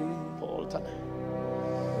ഇപ്പോൾ തന്നെ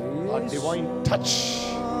ആ ഡിവൈൻ ടച്ച്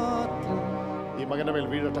ഈ മകന്റെ മേൽ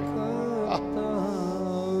വീഴട്ടെ.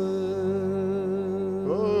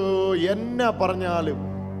 ഓ, എന്നാ പറഞ്ഞാലും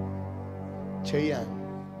ചെയ്യാൻ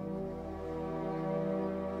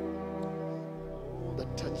the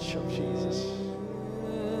touch of Jesus.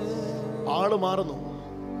 ആള് മാറുന്നു.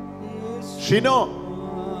 ഷിനോ,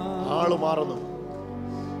 ആള് മാറുന്നു.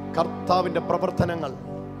 കർത്താവിന്റെ പ്രവർത്തനങ്ങൾ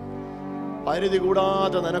പരിധി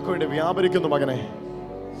കൂടാതെ നിനക്ക് വേണ്ടി വ്യാപരിക്കുന്നു മകനെ.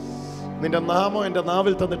 നിന്റെ നാമം എന്റെ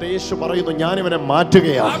നാവിൽ തന്നിട്ട് യേശു പറയുന്നു, ഞാനിവനെ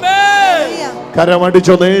മാറ്റുകയാണ്.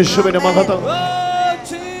 കരമടിച്ചോ യേശുവിന്റെ മഹത്വം.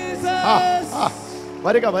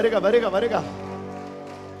 വരിക, വരിക, വരിക, വരിക.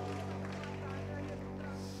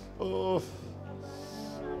 ഓ,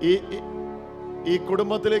 ഈ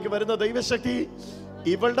കുടുംബത്തിലേക്ക് വരുന്ന ദൈവശക്തി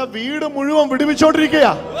ഇവളുടെ വീട് മുഴുവൻ വിടുവിച്ചോണ്ടിരിക്കുക.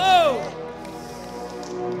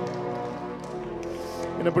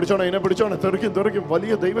 എന്നെ പിടിച്ചോണേ, എന്നെ പിടിച്ചോണേ. തെറിക്കും തെറിക്കും.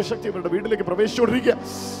 വലിയ ദൈവശക്തി ഇവരുടെ വീട്ടിലേക്ക് പ്രവേശിച്ചുകൊണ്ടിരിക്കുക.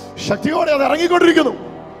 ശക്തിയോടെ അത് ഇറങ്ങിക്കൊണ്ടിരിക്കുന്നു.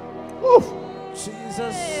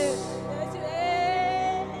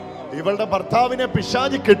 ഇവളുടെ ഭർത്താവിനെ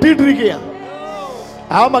പിശാചി കെട്ടിയിട്ടിരിക്കുക.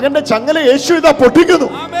 ആ മകന്റെ ചങ്ങല യേശു ഇതാ പൊട്ടിക്കുന്നു.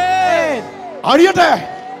 അഴിയട്ടെ,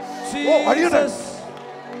 ഓ അഴിയട്ടെ.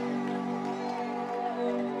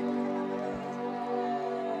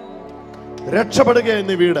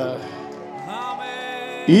 രക്ഷപ്പെടുകയെന്ന് വീട്,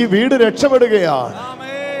 ഈ വീട് രക്ഷപ്പെടുകയാണ്.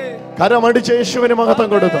 കരമടിച്ച് യേശുവിന് മഹത്വം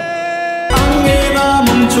കൊടുത്തു. അങ്ങേ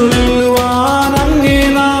നാമം ചൊല്ലുവാൻ, അങ്ങേ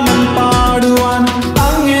നാമം പാടുവാൻ,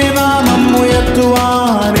 അങ്ങേ നാമം ഉയർത്തുവാൻ